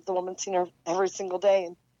 The woman's seen her every single day,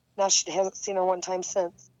 and now she hasn't seen her one time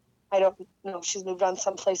since. I don't know if she's moved on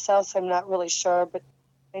someplace else. I'm not really sure, but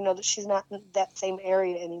I know that she's not in that same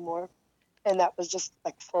area anymore. And that was just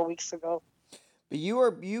like 4 weeks ago. But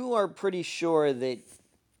you are pretty sure that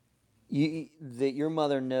your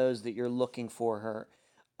mother knows that you're looking for her.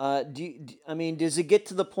 I mean, does it get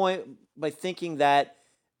to the point by thinking that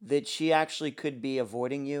she actually could be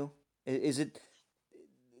avoiding you? Is it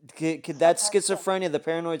could that Sometimes, yeah. schizophrenia, the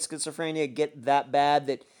paranoid schizophrenia, get that bad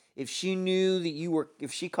that if she knew that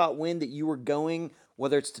if she caught wind that you were going,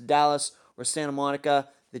 whether it's to Dallas or Santa Monica,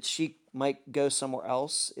 that she might go somewhere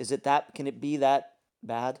else? Is it that? Can it be that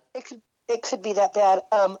bad? It could be that bad.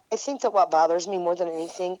 I think that what bothers me more than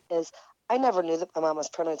anything is I never knew that my mom was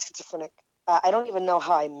paranoid schizophrenic. I don't even know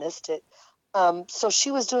how I missed it. So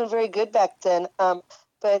she was doing very good back then.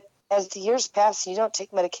 But as the years pass and you don't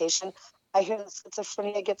take medication, I hear that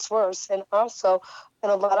schizophrenia gets worse. And also, in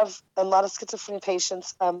a lot of schizophrenia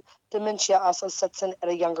patients, dementia also sets in at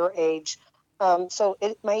a younger age. So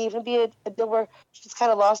it might even be a deal where she's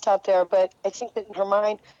kind of lost out there. But I think that in her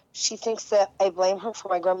mind, she thinks that I blame her for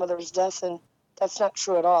my grandmother's death, and that's not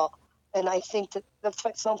true at all. And I think that that's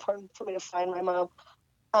why it's so important for me to find my mom.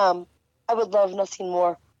 Um, I would love nothing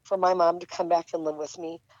more for my mom to come back and live with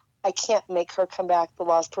me. I can't make her come back. The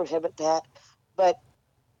laws prohibit that, but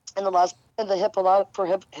and the HIPAA law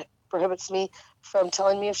prohibits me from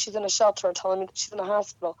telling me if she's in a shelter or telling me that she's in a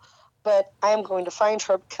hospital. But I am going to find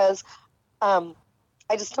her, because um,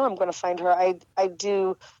 I just know I'm going to find her. I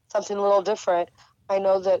do something a little different. I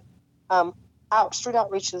know that um, street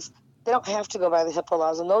outreaches, they don't have to go by the HIPAA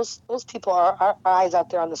laws, and those people are eyes out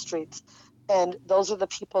there on the streets, and those are the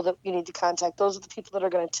people that you need to contact. Those are the people that are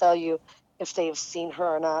going to tell you if they've seen her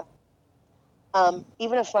or not.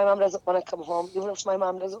 Even if my mom doesn't want to come home, even if my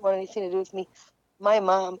mom doesn't want anything to do with me, my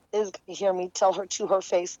mom is going to hear me tell her to her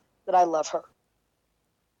face that I love her,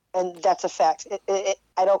 and that's a fact. I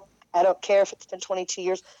don't care if it's been 22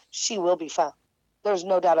 years. She will be found. There's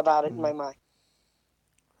no doubt about it in my mind.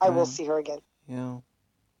 I will Right. see her again. Yeah.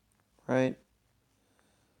 Right.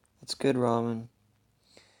 That's good, Robin.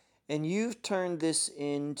 And you've turned this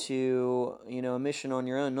into, a mission on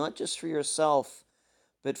your own, not just for yourself,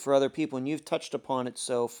 but for other people. And you've touched upon it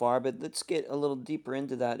so far, but let's get a little deeper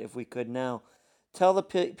into that if we could now. Tell the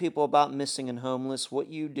people about Missing and Homeless, what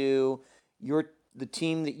you do, the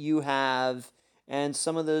team that you have, and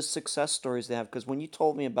some of those success stories they have. Because when you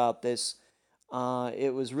told me about this,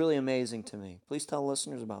 it was really amazing to me. Please tell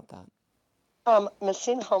listeners about that.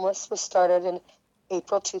 Missing Homeless was started in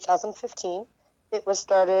April 2015. It was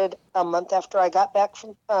started a month after I got back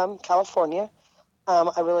from California.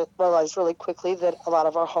 I really realized really quickly that a lot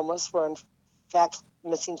of our homeless were in fact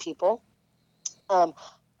missing people. Um,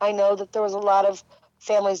 I know that there was a lot of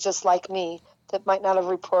families just like me that might not have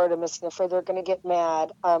reported a missing, afraid they're going to get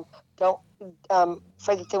mad, don't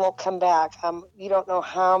afraid that they won't come back. You don't know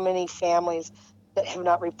how many families that have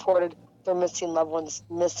not reported their missing loved ones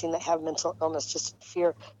missing, that have mental illness, just in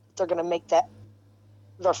fear that they're going to make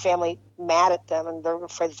their family mad at them, and they're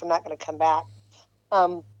afraid that they're not going to come back.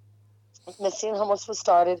 Missing Homeless was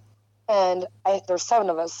started, and there's 7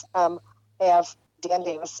 of us. I have Dan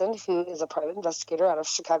Davison, who is a private investigator out of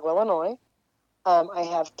Chicago, Illinois. I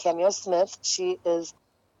have Cameo Smith. She is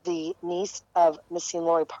the niece of missing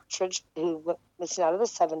Lori Partridge, who went missing out of the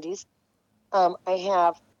 70s. I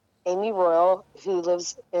have Amy Royal, who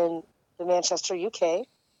lives in Manchester, UK.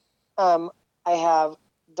 I have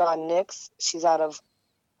Dawn Nix. She's out of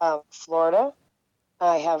Florida.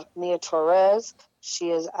 I have Mia Torres. She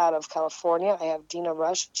is out of California. I have Dina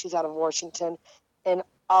Rush. She's out of Washington. And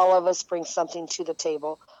all of us bring something to the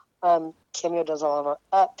table. Cameo does all of our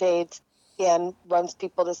updates and runs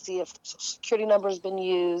people to see if the social security number has been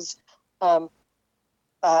used.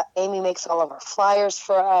 Amy makes all of our flyers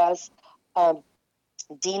for us.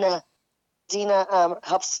 Dina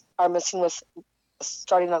helps our missing with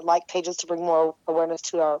starting on like pages to bring more awareness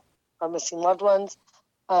to our missing loved ones.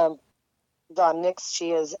 Dawn Nix,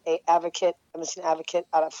 she is a missing advocate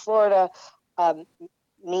out of Florida.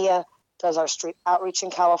 Mia does our street outreach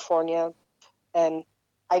in California, and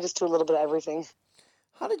I just do a little bit of everything.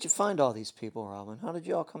 How did you find all these people, Robin? How did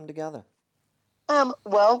you all come together?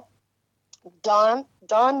 Well, Dawn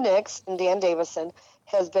Nix and Dan Davison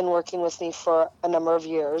has been working with me for a number of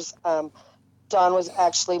years. Dawn was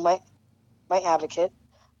actually my advocate.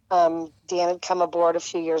 Dan had come aboard a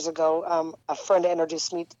few years ago. A friend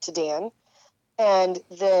introduced me to Dan. And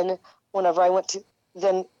then whenever I went to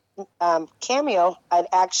Cameo, I'd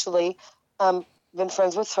actually been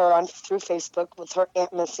friends with her through Facebook with her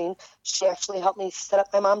aunt missing. She actually helped me set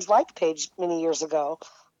up my mom's like page many years ago.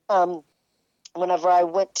 Whenever I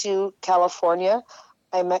went to California,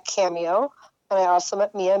 I met Cameo, and I also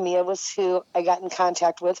met Mia. Mia was who I got in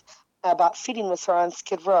contact with about feeding with her on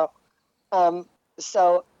Skid Row.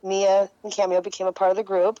 So Mia and Cameo became a part of the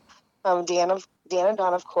group. Dan and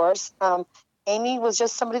Dawn, of course. Amy was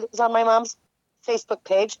just somebody that was on my mom's Facebook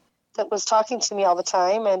page that was talking to me all the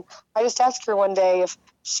time, and I just asked her one day if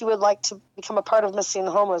she would like to become a part of Missing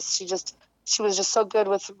the Homeless. She was just so good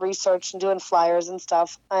with research and doing flyers and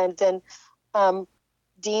stuff. And then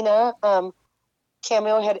Dina,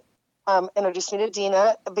 Cameo had introduced me to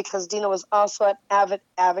Dina because Dina was also an avid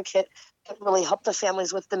advocate that really helped the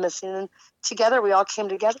families with the missing. And together we all came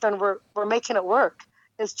together, and we're making it work.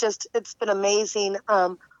 It's been amazing.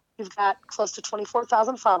 We've got close to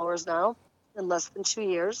 24,000 followers now in less than 2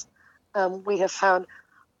 years. We have found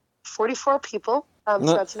 44 people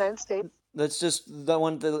throughout the United States. That's just the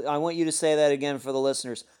one. I want you to say that again for the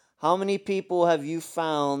listeners. How many people have you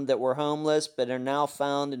found that were homeless but are now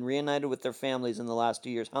found and reunited with their families in the last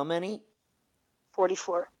 2 years? How many?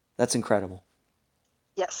 44. That's incredible.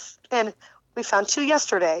 Yes. And we found 2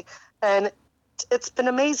 yesterday. And it's been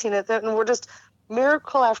amazing. And we're just,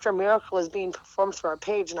 miracle after miracle is being performed through our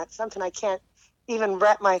page. And it's something I can't even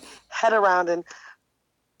wrap my head around. And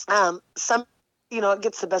it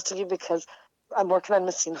gets the best of you because I'm working on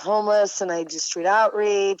Missing Homeless, and I do street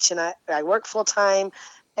outreach, and I work full time,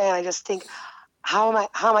 and I just think, how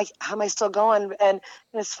am I still going? And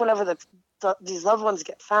it's whenever these loved ones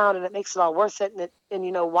get found, and it makes it all worth it, and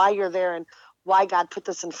you know why you're there and why God put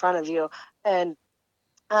this in front of you. And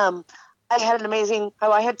I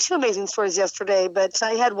had 2 amazing stories yesterday, but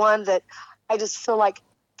I had one that I just feel like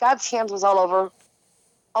God's hands was all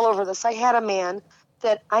over this. I had a man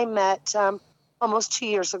that I met almost 2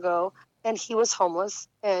 years ago, and he was homeless,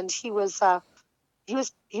 and he was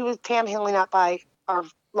panhandling out by our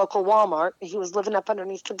local Walmart. He was living up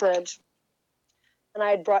underneath the bridge, and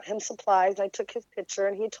I had brought him supplies. I took his picture,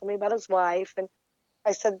 and he told me about his wife, and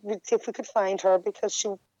I said we'd see if we could find her because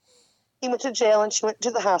he went to jail and she went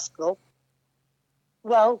to the hospital.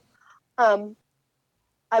 Well,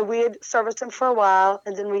 we had serviced him for a while,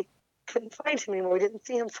 and then we couldn't find him anymore. We didn't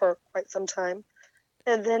see him for quite some time.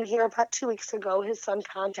 And then here about 2 weeks ago, his son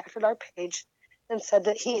contacted our page and said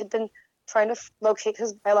that he had been trying to locate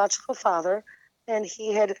his biological father, and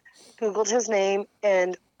he had Googled his name,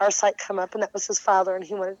 and our site come up, and that was his father, and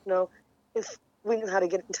he wanted to know if we knew how to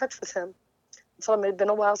get in touch with him. I told him it had been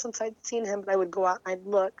a while since I'd seen him, but I would go out and I'd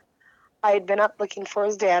look. I had been out looking for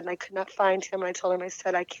his dad, and I could not find him, and I told him, I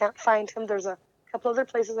said, I can't find him. There's a couple other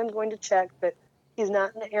places I'm going to check, but he's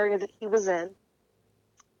not in the area that he was in.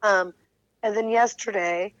 And then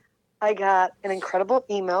yesterday, I got an incredible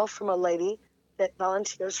email from a lady that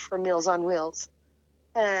volunteers for Meals on Wheels.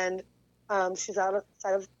 And she's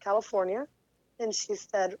outside of California. And she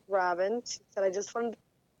said, Robin, I just wanted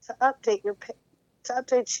to update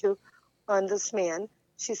you on this man.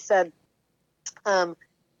 She said, I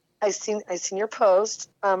seen your post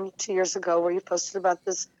 2 years ago where you posted about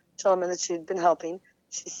this gentleman that you'd been helping.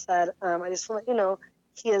 She said, I just want to let you know,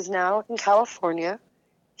 he is now in California.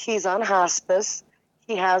 He's on hospice.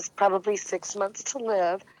 He has probably 6 months to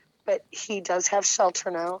live, but he does have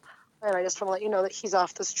shelter now. And I just want to let you know that he's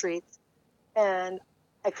off the streets. And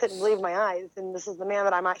I couldn't believe my eyes. And this is the man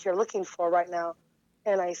that I'm out here looking for right now.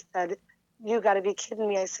 And I said, you got to be kidding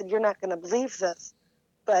me. I said, you're not going to believe this.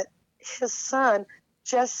 But his son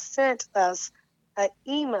just sent us an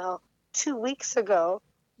email 2 weeks ago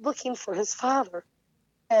looking for his father.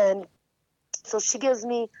 And so she gives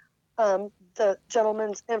me the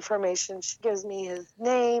gentleman's information. She gives me his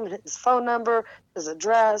name, his phone number, his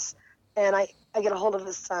address, and I get a hold of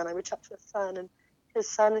his son. I reach out to his son, and his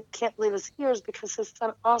son can't believe his ears because his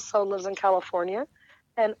son also lives in California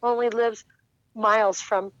and only lives miles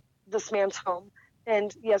from this man's home.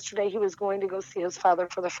 And yesterday he was going to go see his father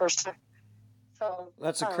for the first time. So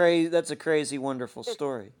That's a crazy, wonderful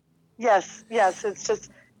story. yes, it's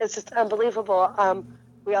just unbelievable.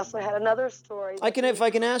 We also had another story. If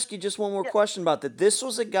I can ask you just one more question about that. This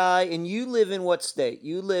was a guy, and you live in what state?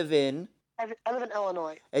 You live in. I live in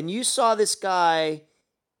Illinois. And you saw this guy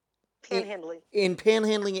panhandling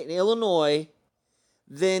in Illinois.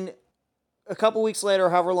 Then a couple weeks later,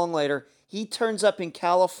 however long later, he turns up in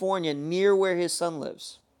California near where his son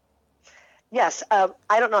lives. Yes,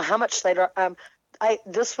 I don't know how much later.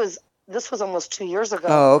 This was almost 2 years ago.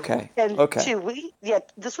 Oh, okay. And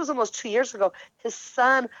this was almost 2 years ago. His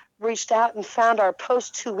son reached out and found our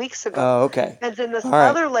post 2 weeks ago. Oh, okay. And then this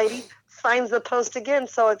other lady finds the post again.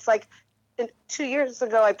 So it's like 2 years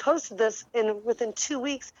ago I posted this, and within 2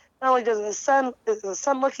 weeks, not only does the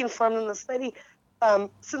son looking for him, and this lady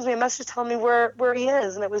sends me a message telling me where he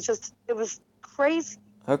is, and it was crazy.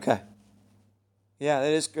 Okay. Yeah,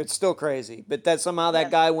 it's still crazy. But that somehow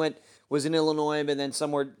that guy was in Illinois, but then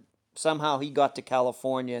somehow he got to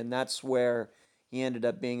California, and that's where he ended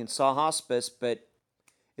up being in Saw Hospice. But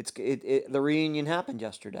the reunion happened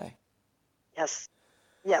yesterday. Yes,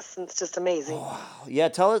 and it's just amazing. Oh, wow. Yeah,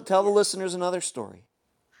 tell the listeners another story,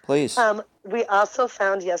 please. We also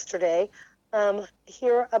found yesterday,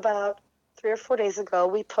 here about 3 or 4 days ago,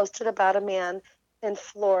 we posted about a man in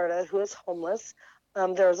Florida who is homeless.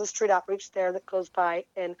 There's a street outreach there that goes by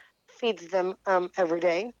and feeds them every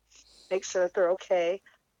day, make sure that they're okay.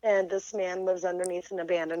 And this man lives underneath an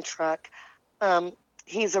abandoned truck.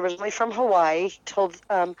 He's originally from Hawaii.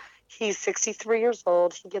 He's 63 years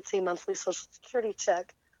old. He gets a monthly Social Security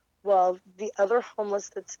check. Well, the other homeless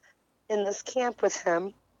that's in this camp with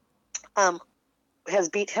him has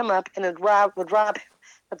beat him up and would rob him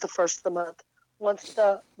at the first of the month. Once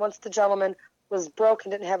the gentleman was broke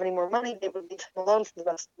and didn't have any more money, they would leave him alone for the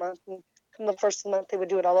rest of the month. And from the first of the month, they would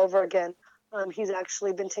do it all over again. He's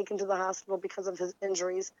actually been taken to the hospital because of his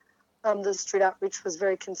injuries. The street outreach was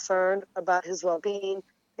very concerned about his well-being.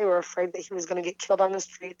 They were afraid that he was going to get killed on the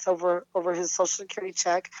streets over his Social Security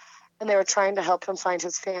check, and they were trying to help him find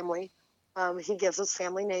his family. He gives us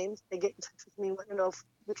family names. They get in touch with me, wanting to know if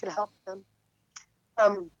we could help them.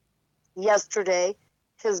 Yesterday,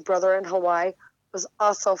 his brother in Hawaii was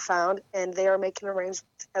also found, and they are making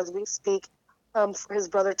arrangements as we speak for his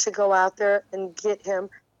brother to go out there and get him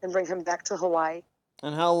and bring him back to Hawaii.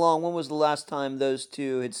 And how long? When was the last time those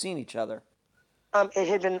two had seen each other? It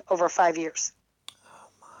had been over 5 years. Oh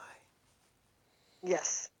my!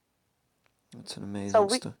 Yes. That's an amazing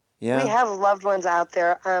story. Yeah. We have loved ones out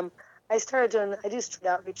there. I do street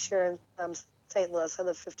outreach here in St. Louis. I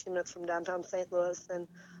live 15 minutes from downtown St. Louis, and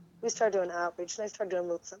we started doing outreach, and I started doing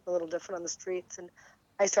something a little different on the streets, and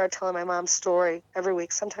I started telling my mom's story every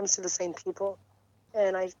week, sometimes to the same people,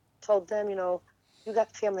 and I told them, you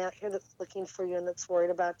got family out here that's looking for you and that's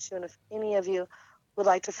worried about you, and if any of you would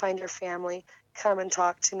like to find your family, come and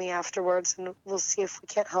talk to me afterwards, and we'll see if we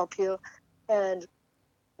can't help you. And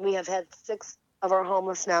we have had 6 of our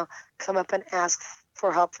homeless now come up and ask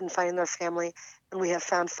for help in finding their family, and we have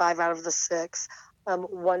found 5 out of the 6.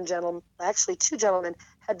 Two gentlemen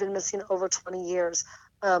had been missing over 20 years.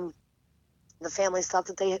 The families thought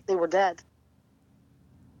that they were dead.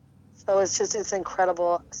 So it's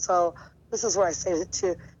incredible. So this is where I say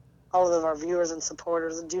to all of our viewers and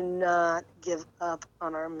supporters, do not give up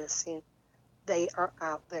on our missing. They are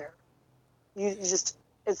out there.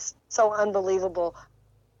 It's so unbelievable.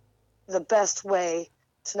 The best way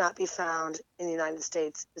to not be found in the United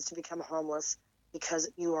States is to become homeless, because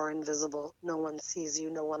you are invisible. No one sees you.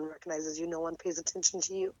 No one recognizes you. No one pays attention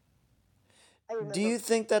to you. Do you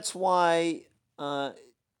think that's why?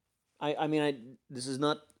 This is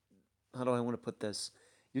not. How do I want to put this?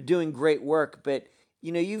 You're doing great work, but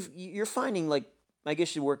you're finding, like, I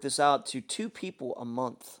guess you work this out to 2 people a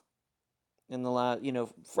month in the last,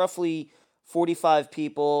 roughly 45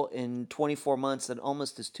 people in 24 months, that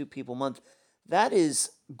almost is 2 people a month. That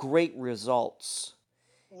is great results.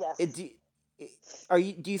 It, Yes.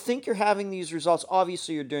 do, do you think you're having these results?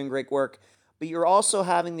 Obviously, you're doing great work, but you're also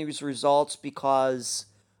having these results because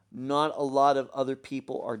not a lot of other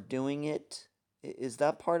people are doing it. Is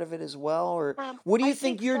that part of it as well? Or what do I you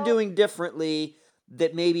think think you're so. doing differently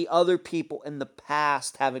that maybe other people in the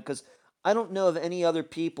past haven't? Because I don't know of any other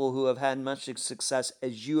people who have had much success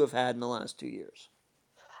as you have had in the last 2 years.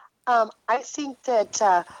 I think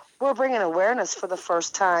that we're bringing awareness for the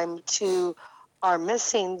first time to our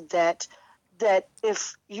missing, that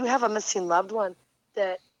if you have a missing loved one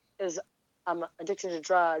that is addicted to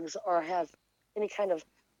drugs or have any kind of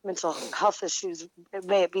mental health issues,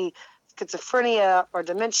 may it be schizophrenia or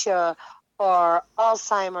dementia or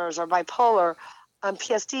Alzheimer's or bipolar,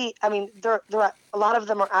 PSD. I mean, a lot of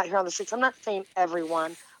them are out here on the streets. I'm not saying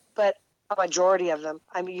everyone, but a majority of them.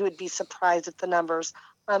 I mean, you would be surprised at the numbers.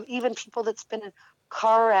 Even people that's been in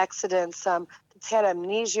car accidents, that's had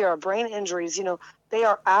amnesia or brain injuries, they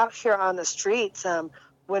are out here on the streets.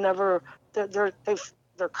 Whenever their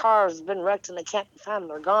car has been wrecked and they can't be found,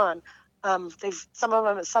 they're gone. Some of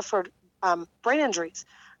them have suffered brain injuries,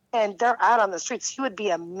 and they're out on the streets. You would be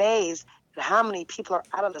amazed at how many people are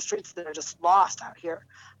out on the streets that are just lost out here.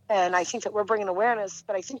 And I think that we're bringing awareness.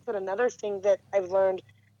 But I think that another thing that I've learned,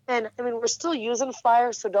 and I mean, we're still using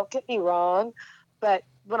flyers, so don't get me wrong, but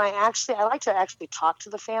I like to actually talk to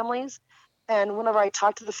the families, and whenever I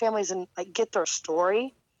talk to the families and like get their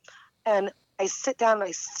story, and I sit down and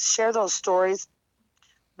I share those stories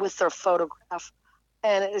with their photograph,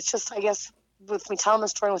 and it's just, I guess, with me telling the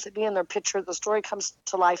story and with it being their picture, the story comes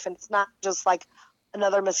to life, and it's not just like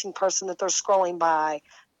another missing person that they're scrolling by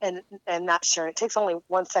and not sharing. It takes only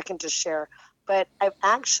 1 second to share, but I've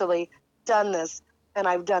actually done this, and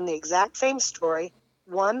I've done the exact same story,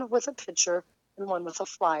 one with a picture and one with a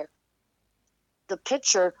flyer. The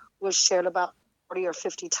picture was shared about 40 or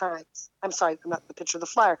 50 times. I'm sorry, not the picture, the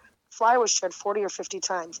flyer. The flyer was shared 40 or 50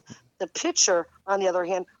 times. The picture, on the other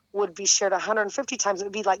hand, would be shared 150 times. It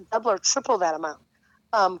would be like double or triple that amount.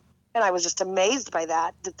 And I was just amazed by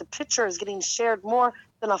that the picture is getting shared more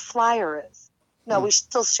than a flyer is. No, we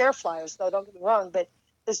still share flyers, though, don't get me wrong, but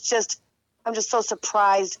I'm just so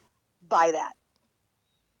surprised by that.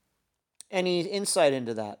 Any insight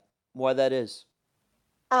into that? Why that is?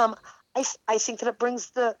 Um, I think that it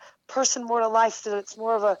brings the person more to life. That it's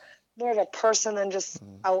more of a person than just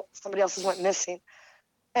somebody else's went missing.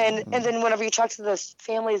 And then whenever you talk to those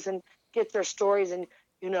families and get their stories, and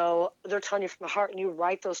they're telling you from the heart, and you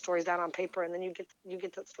write those stories down on paper, and then you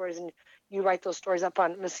get those stories and you write those stories up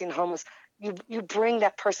on missing homeless. You bring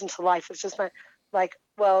that person to life. It's just not like,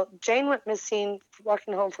 well, Jane went missing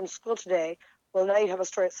walking home from school today. Well, now you have a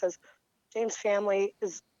story that says Jane's family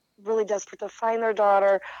is really desperate to find their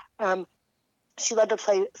daughter. She loved to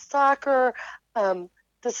play soccer.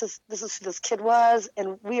 This is who this kid was,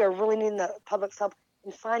 and we are really needing the public's help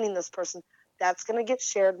in finding this person. That's going to get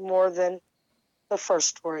shared more than the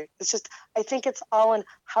first story. It's just, I think it's all in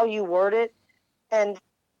how you word it, and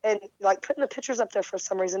like putting the pictures up there for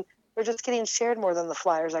some reason, they're just getting shared more than the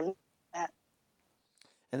flyers. I've that.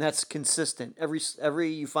 And that's consistent. Every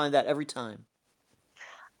you find that every time.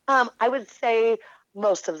 I would say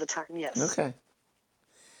most of the time, yes. Okay.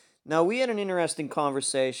 Now, we had an interesting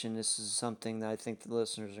conversation. This is something that I think the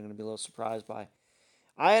listeners are going to be a little surprised by.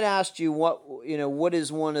 I had asked you what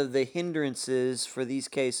is one of the hindrances for these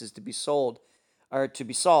cases to be sold, or to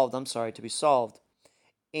be solved. I'm sorry, to be solved.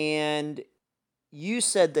 And you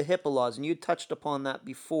said the HIPAA laws, and you touched upon that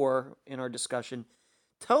before in our discussion.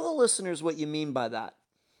 Tell the listeners what you mean by that.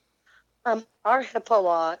 Our HIPAA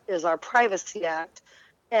law is our Privacy Act,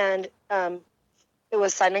 and it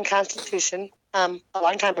was signed in Constitution a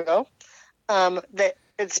long time ago. That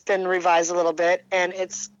it's been revised a little bit, and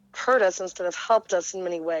it's hurt us instead of helped us in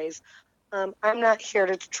many ways. I'm not here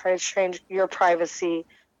to try to change your privacy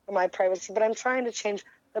or my privacy, but I'm trying to change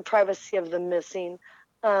the privacy of the missing.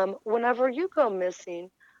 Whenever you go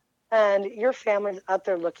missing and your family's out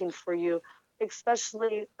there looking for you,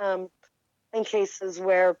 especially in cases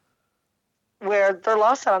where they're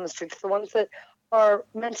lost out on the streets, the ones that are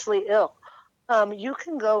mentally ill, you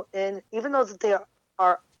can go in, even though they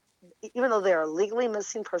are a legally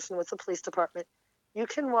missing person with the police department, you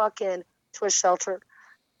can walk in to a shelter.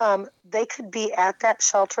 They could be at that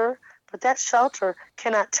shelter, but that shelter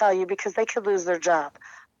cannot tell you because they could lose their job.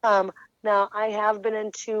 Now, I have been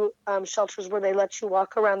into shelters where they let you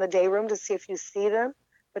walk around the day room to see if you see them,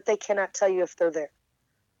 but they cannot tell you if they're there.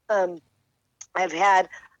 I've had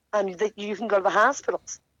that you can go to the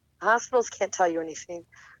hospitals. Hospitals can't tell you anything.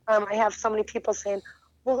 I have so many people saying,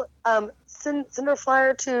 Well, send a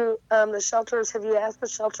flyer to the shelters. Have you asked the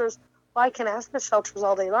shelters? Well, I can ask the shelters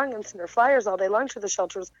all day long and send their flyers all day long to the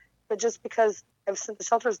shelters, but just because I've sent the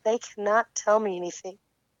shelters, they cannot tell me anything.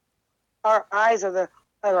 Our eyes are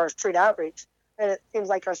our street outreach, and it seems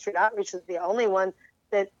like our street outreach is the only one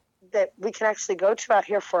that we can actually go to out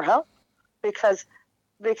here for help, because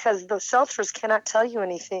the shelters cannot tell you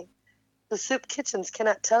anything. The soup kitchens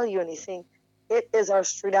cannot tell you anything. It is our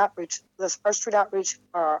street outreach. Our street outreach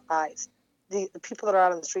are our eyes. The people that are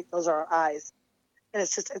out on the street, those are our eyes. And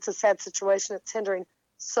it's a sad situation. It's hindering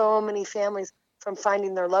so many families from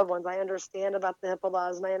finding their loved ones. I understand about the HIPAA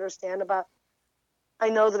laws, and I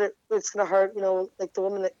know that it's going to hurt, like the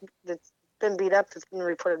woman that's been beat up, that's been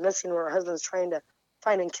reported missing, where her husband's trying to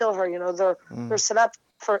find and kill her. They're set up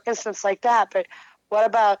for incidents like that. But what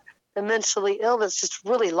about the mentally ill that's just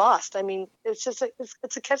really lost? I mean, it's just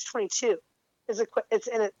it's a catch-22.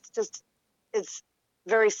 It's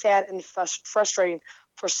very sad and frustrating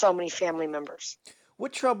for so many family members.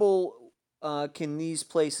 What trouble can these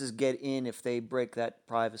places get in if they break that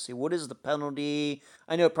privacy? What is the penalty?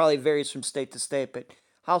 I know it probably varies from state to state, but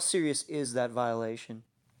how serious is that violation?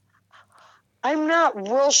 I'm not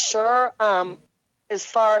real sure as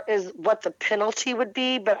far as what the penalty would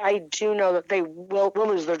be, but I do know that they will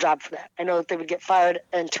lose their job for that. I know that they would get fired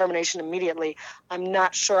and termination immediately. I'm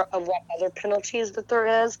not sure of what other penalties that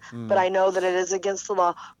there is, but I know that it is against the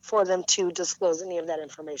law for them to disclose any of that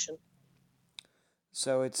information.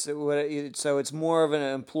 So it's more of an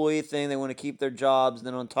employee thing. They want to keep their jobs. And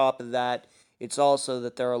then on top of that, it's also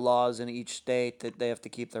that there are laws in each state that they have to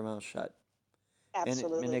keep their mouth shut. And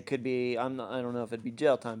Absolutely. it could be I don't know if it'd be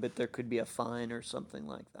jail time, but there could be a fine or something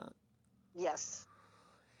like that. Yes.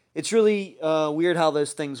 It's really weird how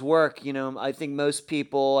those things work. I think most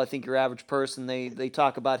people, I think your average person, they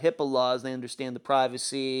talk about HIPAA laws, they understand the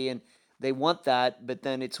privacy, and they want that, but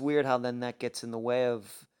then it's weird how then that gets in the way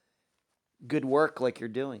of good work like you're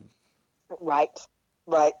doing. Right.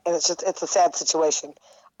 Right. And it's a sad situation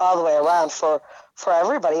all the way around for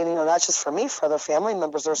everybody, and not just for me, for other family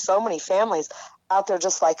members. There's so many families out there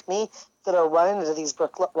just like me that are running into these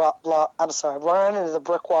running into the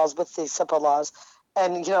brick walls with these HIPAA laws,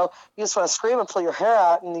 and you just want to scream and pull your hair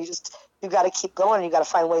out, and you got to keep going. You got to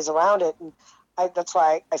find ways around it, and that's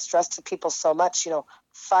why I stress to people so much.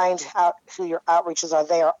 Find out who your outreaches are.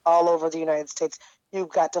 They are all over the United States. You've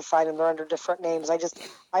got to find them. They're under different names.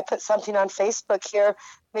 I put something on Facebook here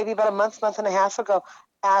maybe about a month and a half ago,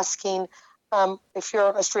 asking if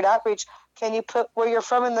you're a street outreach, can you put where you're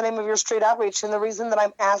from in the name of your street outreach? And the reason that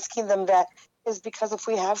I'm asking them that is because if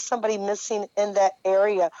we have somebody missing in that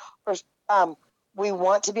area, or we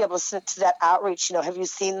want to be able to send it to that outreach. Have you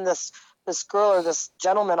seen this girl or this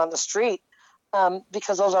gentleman on the street?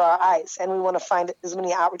 Because those are our eyes, and we want to find as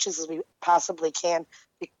many outreaches as we possibly can,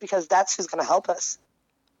 because that's who's going to help us.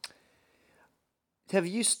 Have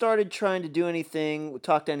you started trying to do anything?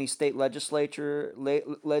 Talk to any state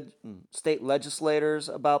state legislators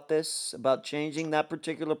about this, about changing that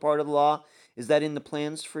particular part of the law? Is that in the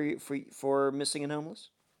plans for missing and homeless?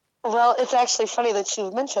 Well, it's actually funny that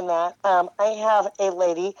you mentioned that. I have a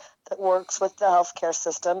lady that works with the healthcare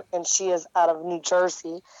system, and she is out of New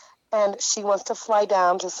Jersey, and she wants to fly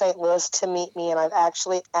down to St. Louis to meet me. And I've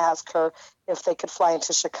actually asked her if they could fly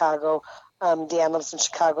into Chicago. Deanne lives in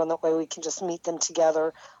Chicago, and that way we can just meet them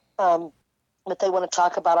together. But they want to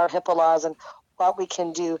talk about our HIPAA laws and what we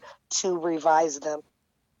can do to revise them.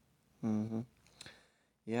 Mm-hmm.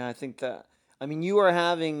 Yeah, I think that. I mean, you are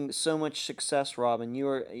having so much success, Robin. You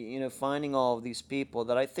are, finding all of these people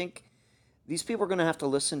that I think these people are going to have to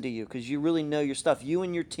listen to you because you really know your stuff. You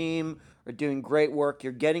and your team are doing great work.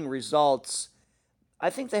 You're getting results. I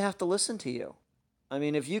think they have to listen to you. I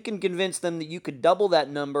mean, if you can convince them that you could double that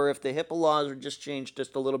number if the HIPAA laws are just changed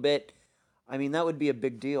just a little bit, I mean, that would be a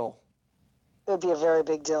big deal. It would be a very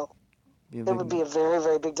big deal. Be a It big would deal. be a very,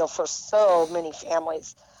 very big deal for so many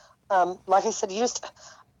families. Like I said,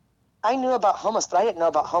 I knew about homeless, but I didn't know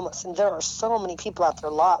about homeless, and there are so many people out there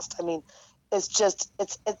lost. I mean, it's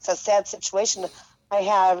a sad situation. I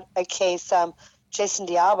had a case, Jason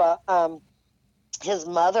Diaba, his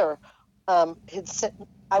mother had sent.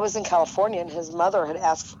 I was in California, and his mother had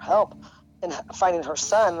asked for help in finding her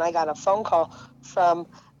son, and I got a phone call from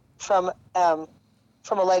from um,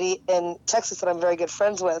 from a lady in Texas that I'm very good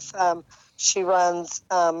friends with. She runs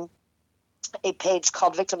a page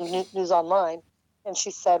called Victim News Online, and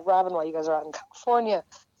she said, "Robin, while you guys are out in California,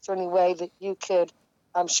 is there any way that you could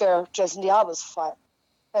share Jason Diaba's flyer?"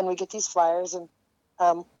 And we get these flyers, and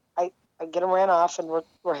um, I get them ran off, and we're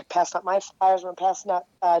passing out my flyers, we're passing out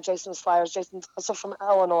Jason's flyers. Jason's also from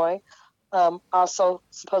Illinois, also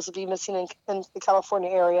supposed to be missing in the California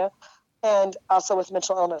area, and also with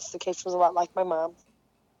mental illness. The case was a lot like my mom.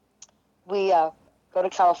 We go to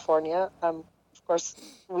California. Of course,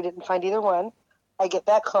 we didn't find either one. I get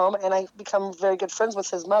back home, and I become very good friends with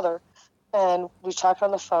his mother. And we talk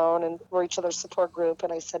on the phone, and we're each other's support group.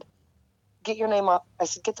 And I said, get your name off. I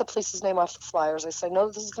said, get the police's name off the flyers. I said, I know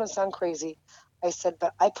this is going to sound crazy. I said,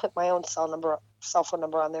 but I put my own cell phone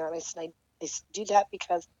number on there. And I said, I do that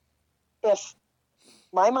because if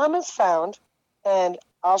my mom is found and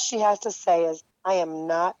all she has to say is, I am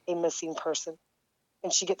not a missing person,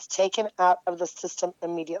 and she gets taken out of the system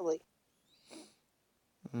immediately.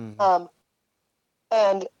 Mm-hmm.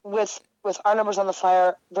 And with our numbers on the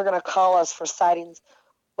flyer, they're going to call us for sightings.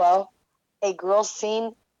 Well, a girl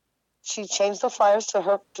seen, she changed the flyers to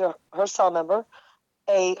her cell number.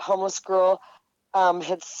 A homeless girl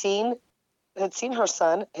had seen her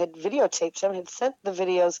son, had videotaped him, had sent the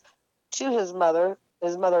videos to his mother.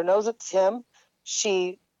 His mother knows it's him.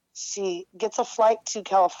 She gets a flight to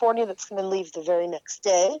California that's going to leave the very next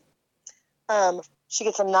day. She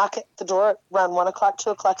gets a knock at the door around 1 o'clock,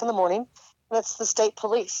 2 o'clock in the morning, and it's the state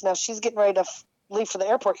police. Now she's getting ready to leave for the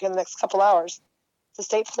airport here in the next couple hours. The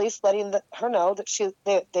state police letting her know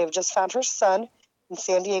that they've just found her son in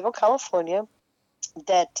San Diego, California,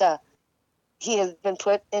 that he has been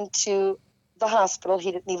put into the hospital.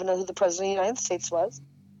 He didn't even know who the president of the United States was.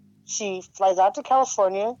 She flies out to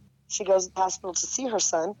California. She goes to the hospital to see her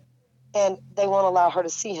son, and they won't allow her to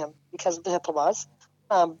see him because of the HIPAA laws,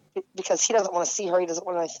 because he doesn't want to see her. He doesn't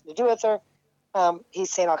want anything to do with her.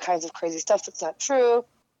 He's saying all kinds of crazy stuff that's not true.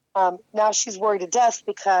 Now she's worried to death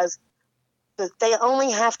because they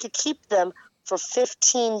only have to keep them for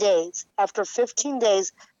 15 days. After 15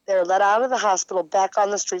 days, they're let out of the hospital back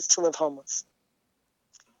on the streets to live homeless.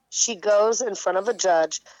 She goes in front of a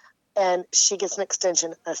judge, and she gets an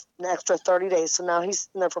extension, an extra 30 days. So now he's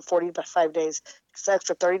in there for 45 days. It's an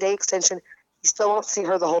extra 30-day extension. He still won't see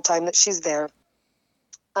her the whole time that she's there.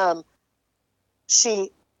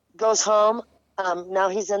 She goes home. Now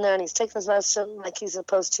he's in there, and he's taking his medicine like he's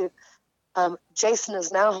supposed to. Jason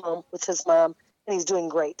is now home with his mom, and he's doing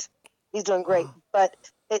great. He's doing great. But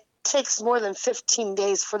it takes more than 15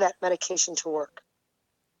 days for that medication to work.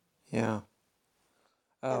 Yeah.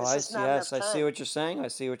 Oh, I see. Yes, I see what you're saying. I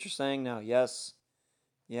see what you're saying now. Yes.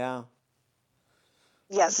 Yeah.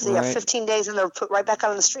 Yes. Right. Yeah. 15 days, and they're put right back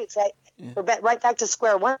out on the streets. Right. Yeah. We're right back to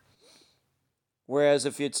square one. Whereas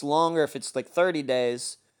if it's longer, if it's like 30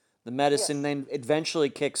 days, the medicine then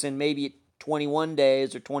eventually kicks in, maybe 21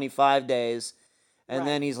 days or 25 days. And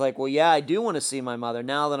then he's like, well, yeah, I do want to see my mother.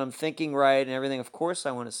 Now that I'm thinking right and everything, of course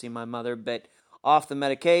I want to see my mother. But off the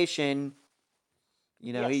medication,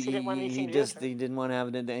 you know, he didn't want to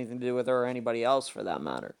have anything to do with her or anybody else for that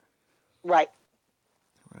matter. Right.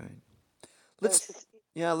 Right.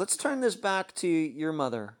 Let's turn this back to your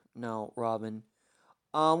mother now, Robin.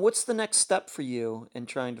 What's the next step for you in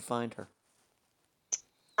trying to find her?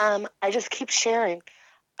 I just keep sharing.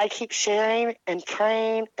 I keep sharing and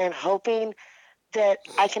praying and hoping that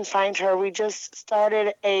I can find her. We just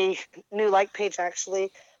started a new like page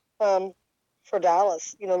actually for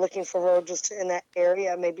Dallas, looking for her just in that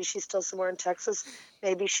area. Maybe she's still somewhere in Texas.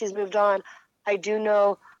 Maybe she's moved on. I do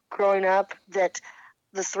know growing up that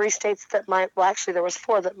the 3 states that there was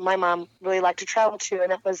 4 that my mom really liked to travel to,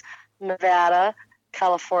 and that was Nevada,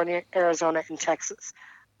 California, Arizona, and Texas.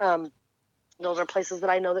 Those are places that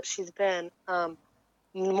I know that she's been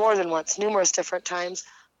more than once, numerous different times.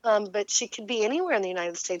 But she could be anywhere in the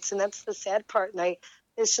United States, and that's the sad part. And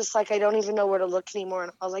it's just like I don't even know where to look anymore.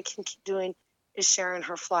 And all I can keep doing is sharing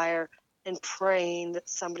her flyer and praying that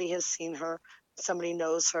somebody has seen her, somebody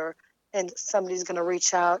knows her, and somebody's going to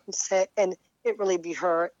reach out and say, and it really be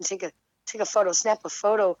her, and take a photo, snap a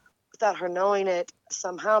photo without her knowing it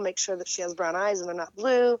somehow. Make sure that she has brown eyes and they're not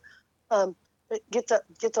blue. Get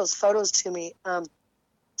those photos to me,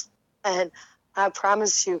 and I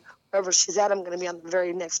promise you, wherever she's at, I'm going to be on the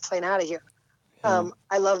very next plane out of here.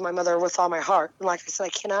 I love my mother with all my heart. And like I said, I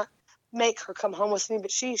cannot make her come home with me,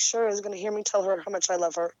 but she sure is going to hear me tell her how much I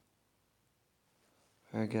love her.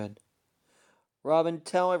 Very good. Robin,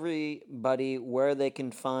 tell everybody where they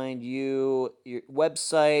can find you, your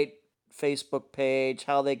website, Facebook page,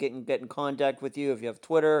 how they get in contact with you, if you have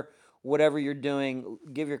Twitter, whatever you're doing.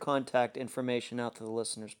 Give your contact information out to the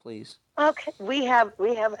listeners, please. Okay, we have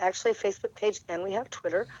actually a Facebook page and we have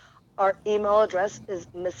Twitter. Our email address is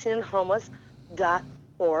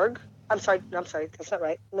missinghomeless.org. I'm sorry, that's not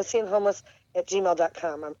right.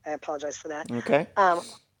 missinghomeless@gmail.com. I apologize for that. Okay. Our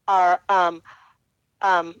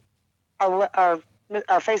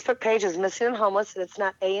Facebook page is Missing and Homeless, and it's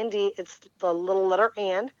not A and D, it's the little letter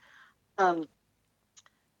and.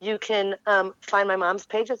 You can find my mom's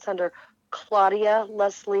page. It's under Claudia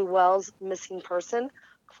Leslie Wells Missing Person.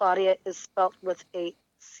 Claudia is spelled with a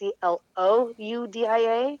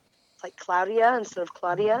Cloudia. It's like Claudia instead of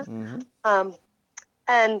Claudia.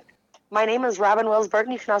 And my name is Robin Wells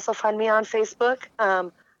Burton. You can also find me on Facebook.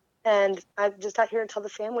 And I'm just out here to tell the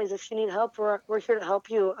families, if you need help, we're here to help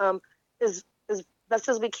you as best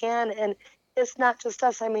as we can. And it's not just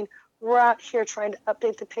us. I mean, we're out here trying to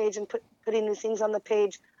update the page and putting new things on the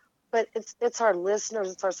page. But it's our listeners,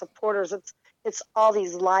 it's our supporters, it's all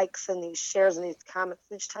these likes and these shares and these comments.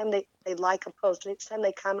 Each time they like a post, and each time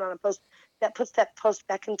they comment on a post, that puts that post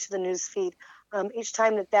back into the news feed. Each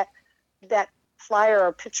time that flyer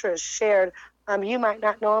or picture is shared, you might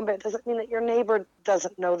not know them, but it doesn't mean that your neighbor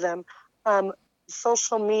doesn't know them.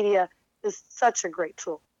 Social media is such a great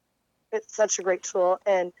tool. It's such a great tool,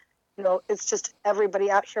 and it's just everybody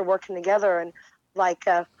out here working together. And like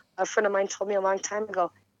a friend of mine told me a long time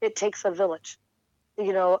ago, it takes a village.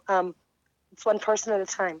 It's one person at a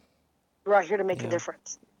time. We're out here to make a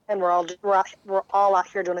difference, and we're all out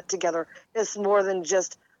here doing it together. It's more than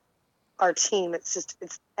just our team. It's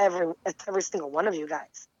every single one of you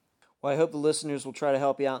guys. Well, I hope the listeners will try to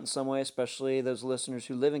help you out in some way, especially those listeners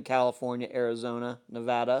who live in California, Arizona,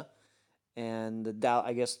 Nevada, and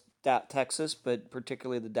Texas, but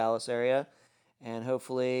particularly the Dallas area. And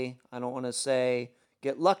hopefully, I don't want to say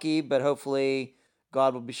get lucky, but hopefully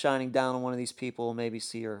God will be shining down on one of these people, maybe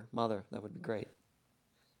see your mother. That would be great.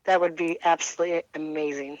 That would be absolutely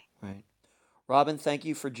amazing. Right. Robin, thank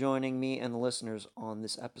you for joining me and the listeners on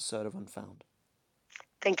this episode of Unfound.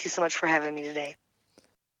 Thank you so much for having me today.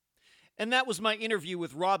 And that was my interview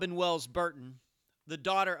with Robin Wells Burton, the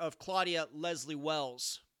daughter of Claudia Leslie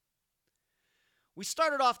Wells. We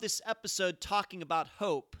started off this episode talking about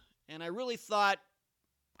hope, and I really thought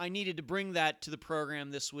I needed to bring that to the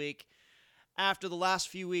program this week after the last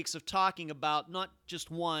few weeks of talking about not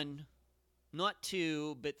just one, not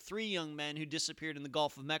two, but three young men who disappeared in the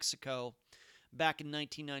Gulf of Mexico back in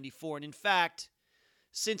 1994. And in fact,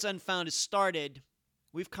 since Unfound has started,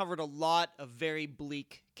 we've covered a lot of very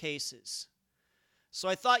bleak cases. So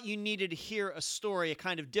I thought you needed to hear a story, a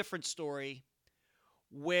kind of different story,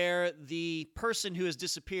 where the person who has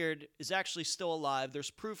disappeared is actually still alive.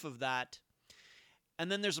 There's proof of that.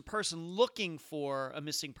 And then there's a person looking for a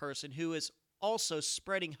missing person who is also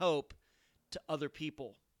spreading hope to other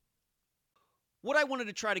people. What I wanted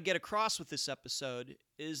to try to get across with this episode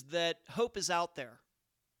is that hope is out there,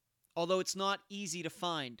 although it's not easy to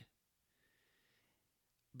find.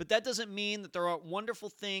 But that doesn't mean that there aren't wonderful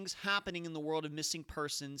things happening in the world of missing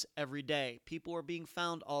persons every day. People are being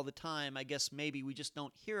found all the time. I guess maybe we just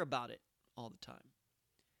don't hear about it all the time.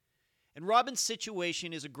 And Robin's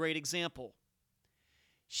situation is a great example.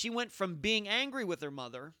 She went from being angry with her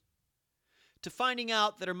mother to finding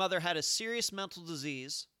out that her mother had a serious mental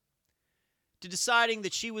disease, to deciding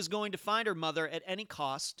that she was going to find her mother at any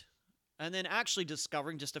cost, and then actually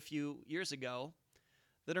discovering just a few years ago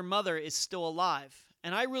that her mother is still alive.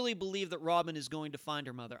 And I really believe that Robin is going to find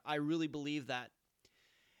her mother. I really believe that.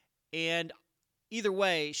 And either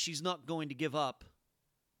way, she's not going to give up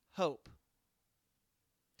hope.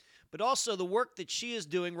 But also the work that she is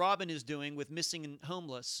doing, Robin is doing with Missing and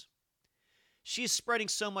Homeless, she is spreading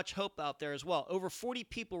so much hope out there as well. Over 40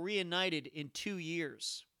 people reunited in 2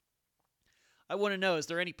 years. I want to know, is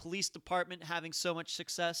there any police department having so much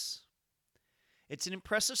success? It's an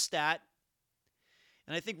impressive stat.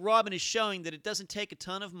 And I think Robin is showing that it doesn't take a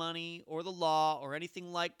ton of money or the law or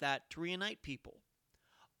anything like that to reunite people.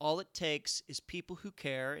 All it takes is people who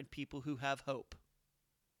care and people who have hope.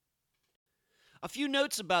 A few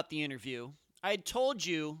notes about the interview. I had told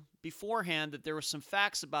you beforehand that there were some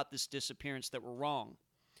facts about this disappearance that were wrong.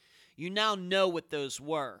 You now know what those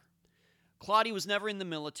were. Claudia was never in the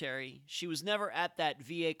military. She was never at that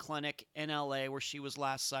VA clinic in LA where she was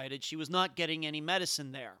last sighted. She was not getting any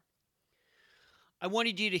medicine there. I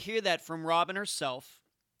wanted you to hear that from Robin herself,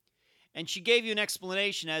 and she gave you an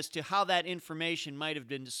explanation as to how that information might have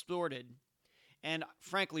been distorted. And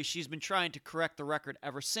frankly, she's been trying to correct the record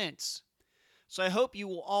ever since. So I hope you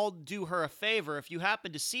will all do her a favor if you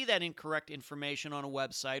happen to see that incorrect information on a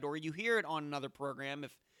website or you hear it on another program,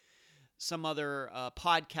 if some other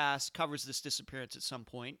podcast covers this disappearance at some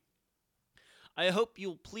point. I hope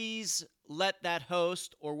you'll please let that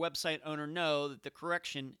host or website owner know that the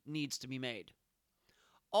correction needs to be made.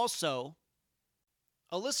 Also,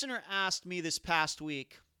 a listener asked me this past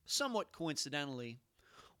week, somewhat coincidentally,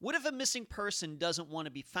 what if a missing person doesn't want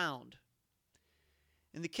to be found?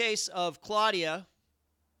 In the case of Claudia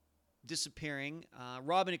disappearing,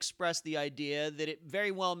 Robin expressed the idea that it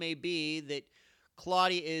very well may be that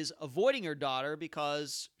Claudia is avoiding her daughter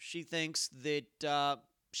because she thinks that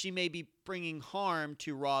she may be bringing harm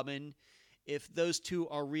to Robin if those two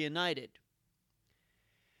are reunited.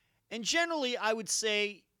 And generally, I would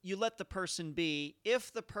say you let the person be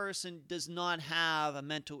if the person does not have a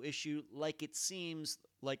mental issue like it seems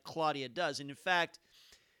like Claudia does. And in fact,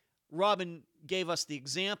 Robin gave us the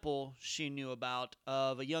example she knew about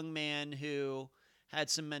of a young man who had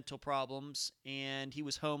some mental problems, and he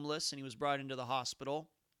was homeless, and he was brought into the hospital.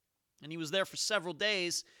 And he was there for several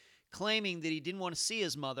days claiming that he didn't want to see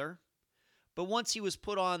his mother. But once he was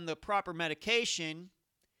put on the proper medication,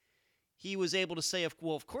 he was able to say,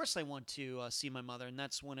 well, of course I want to see my mother. And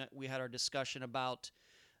that's when we had our discussion about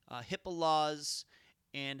HIPAA laws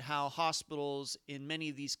and how hospitals in many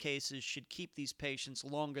of these cases should keep these patients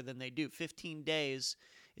longer than they do. 15 days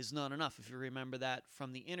is not enough, if you remember that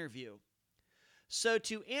from the interview. So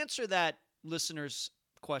to answer that listener's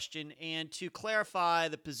question and to clarify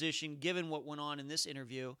the position given what went on in this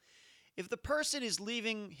interview, if the person is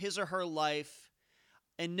leaving his or her life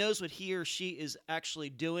and knows what he or she is actually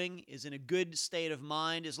doing, is in a good state of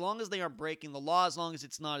mind, as long as they aren't breaking the law, as long as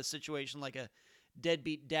it's not a situation like a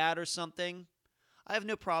deadbeat dad or something, I have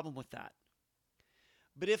no problem with that.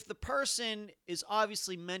 But if the person is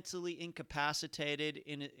obviously mentally incapacitated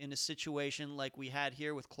in a situation like we had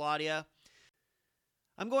here with Claudia,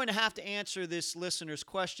 I'm going to have to answer this listener's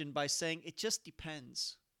question by saying it just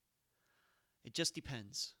depends. It just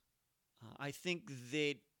depends. I think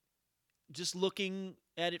that just looking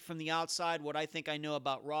at it from the outside, what I think I know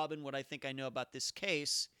about Robin, what I think I know about this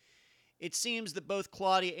case, it seems that both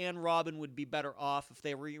Claudia and Robin would be better off if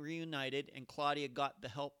they were reunited and Claudia got the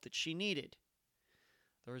help that she needed.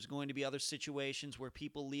 There's going to be other situations where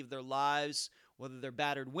people leave their lives, whether they're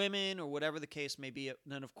battered women or whatever the case may be.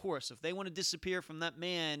 Then, of course, if they want to disappear from that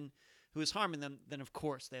man who is harming them, then, of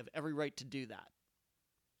course, they have every right to do that.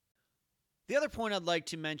 The other point I'd like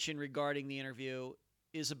to mention regarding the interview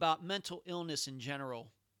is about mental illness in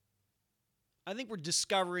general. I think we're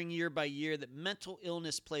discovering year by year that mental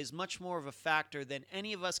illness plays much more of a factor than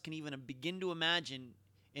any of us can even begin to imagine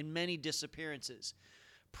in many disappearances.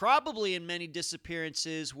 Probably in many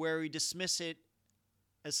disappearances where we dismiss it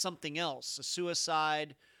as something else, a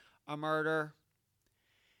suicide, a murder.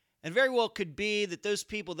 And very well could be that those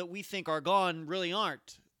people that we think are gone really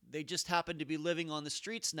aren't. They just happen to be living on the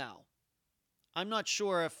streets now. I'm not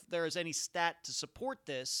sure if there is any stat to support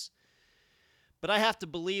this, but I have to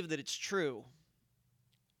believe that it's true.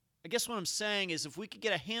 I guess what I'm saying is if we could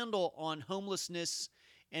get a handle on homelessness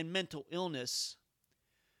and mental illness,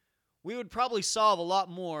 we would probably solve a lot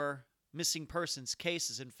more missing persons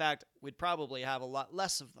cases. In fact, we'd probably have a lot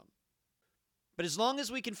less of them. But as long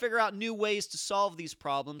as we can figure out new ways to solve these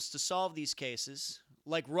problems, to solve these cases,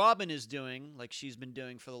 like Robin is doing, like she's been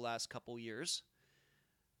doing for the last couple years,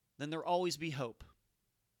 then there'll always be hope.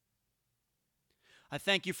 I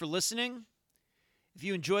thank you for listening. If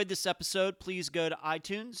you enjoyed this episode, please go to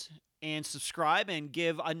iTunes and subscribe and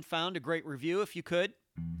give Unfound a great review if you could.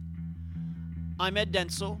 I'm Ed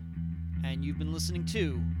Dentzel, and you've been listening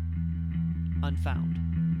to Unfound.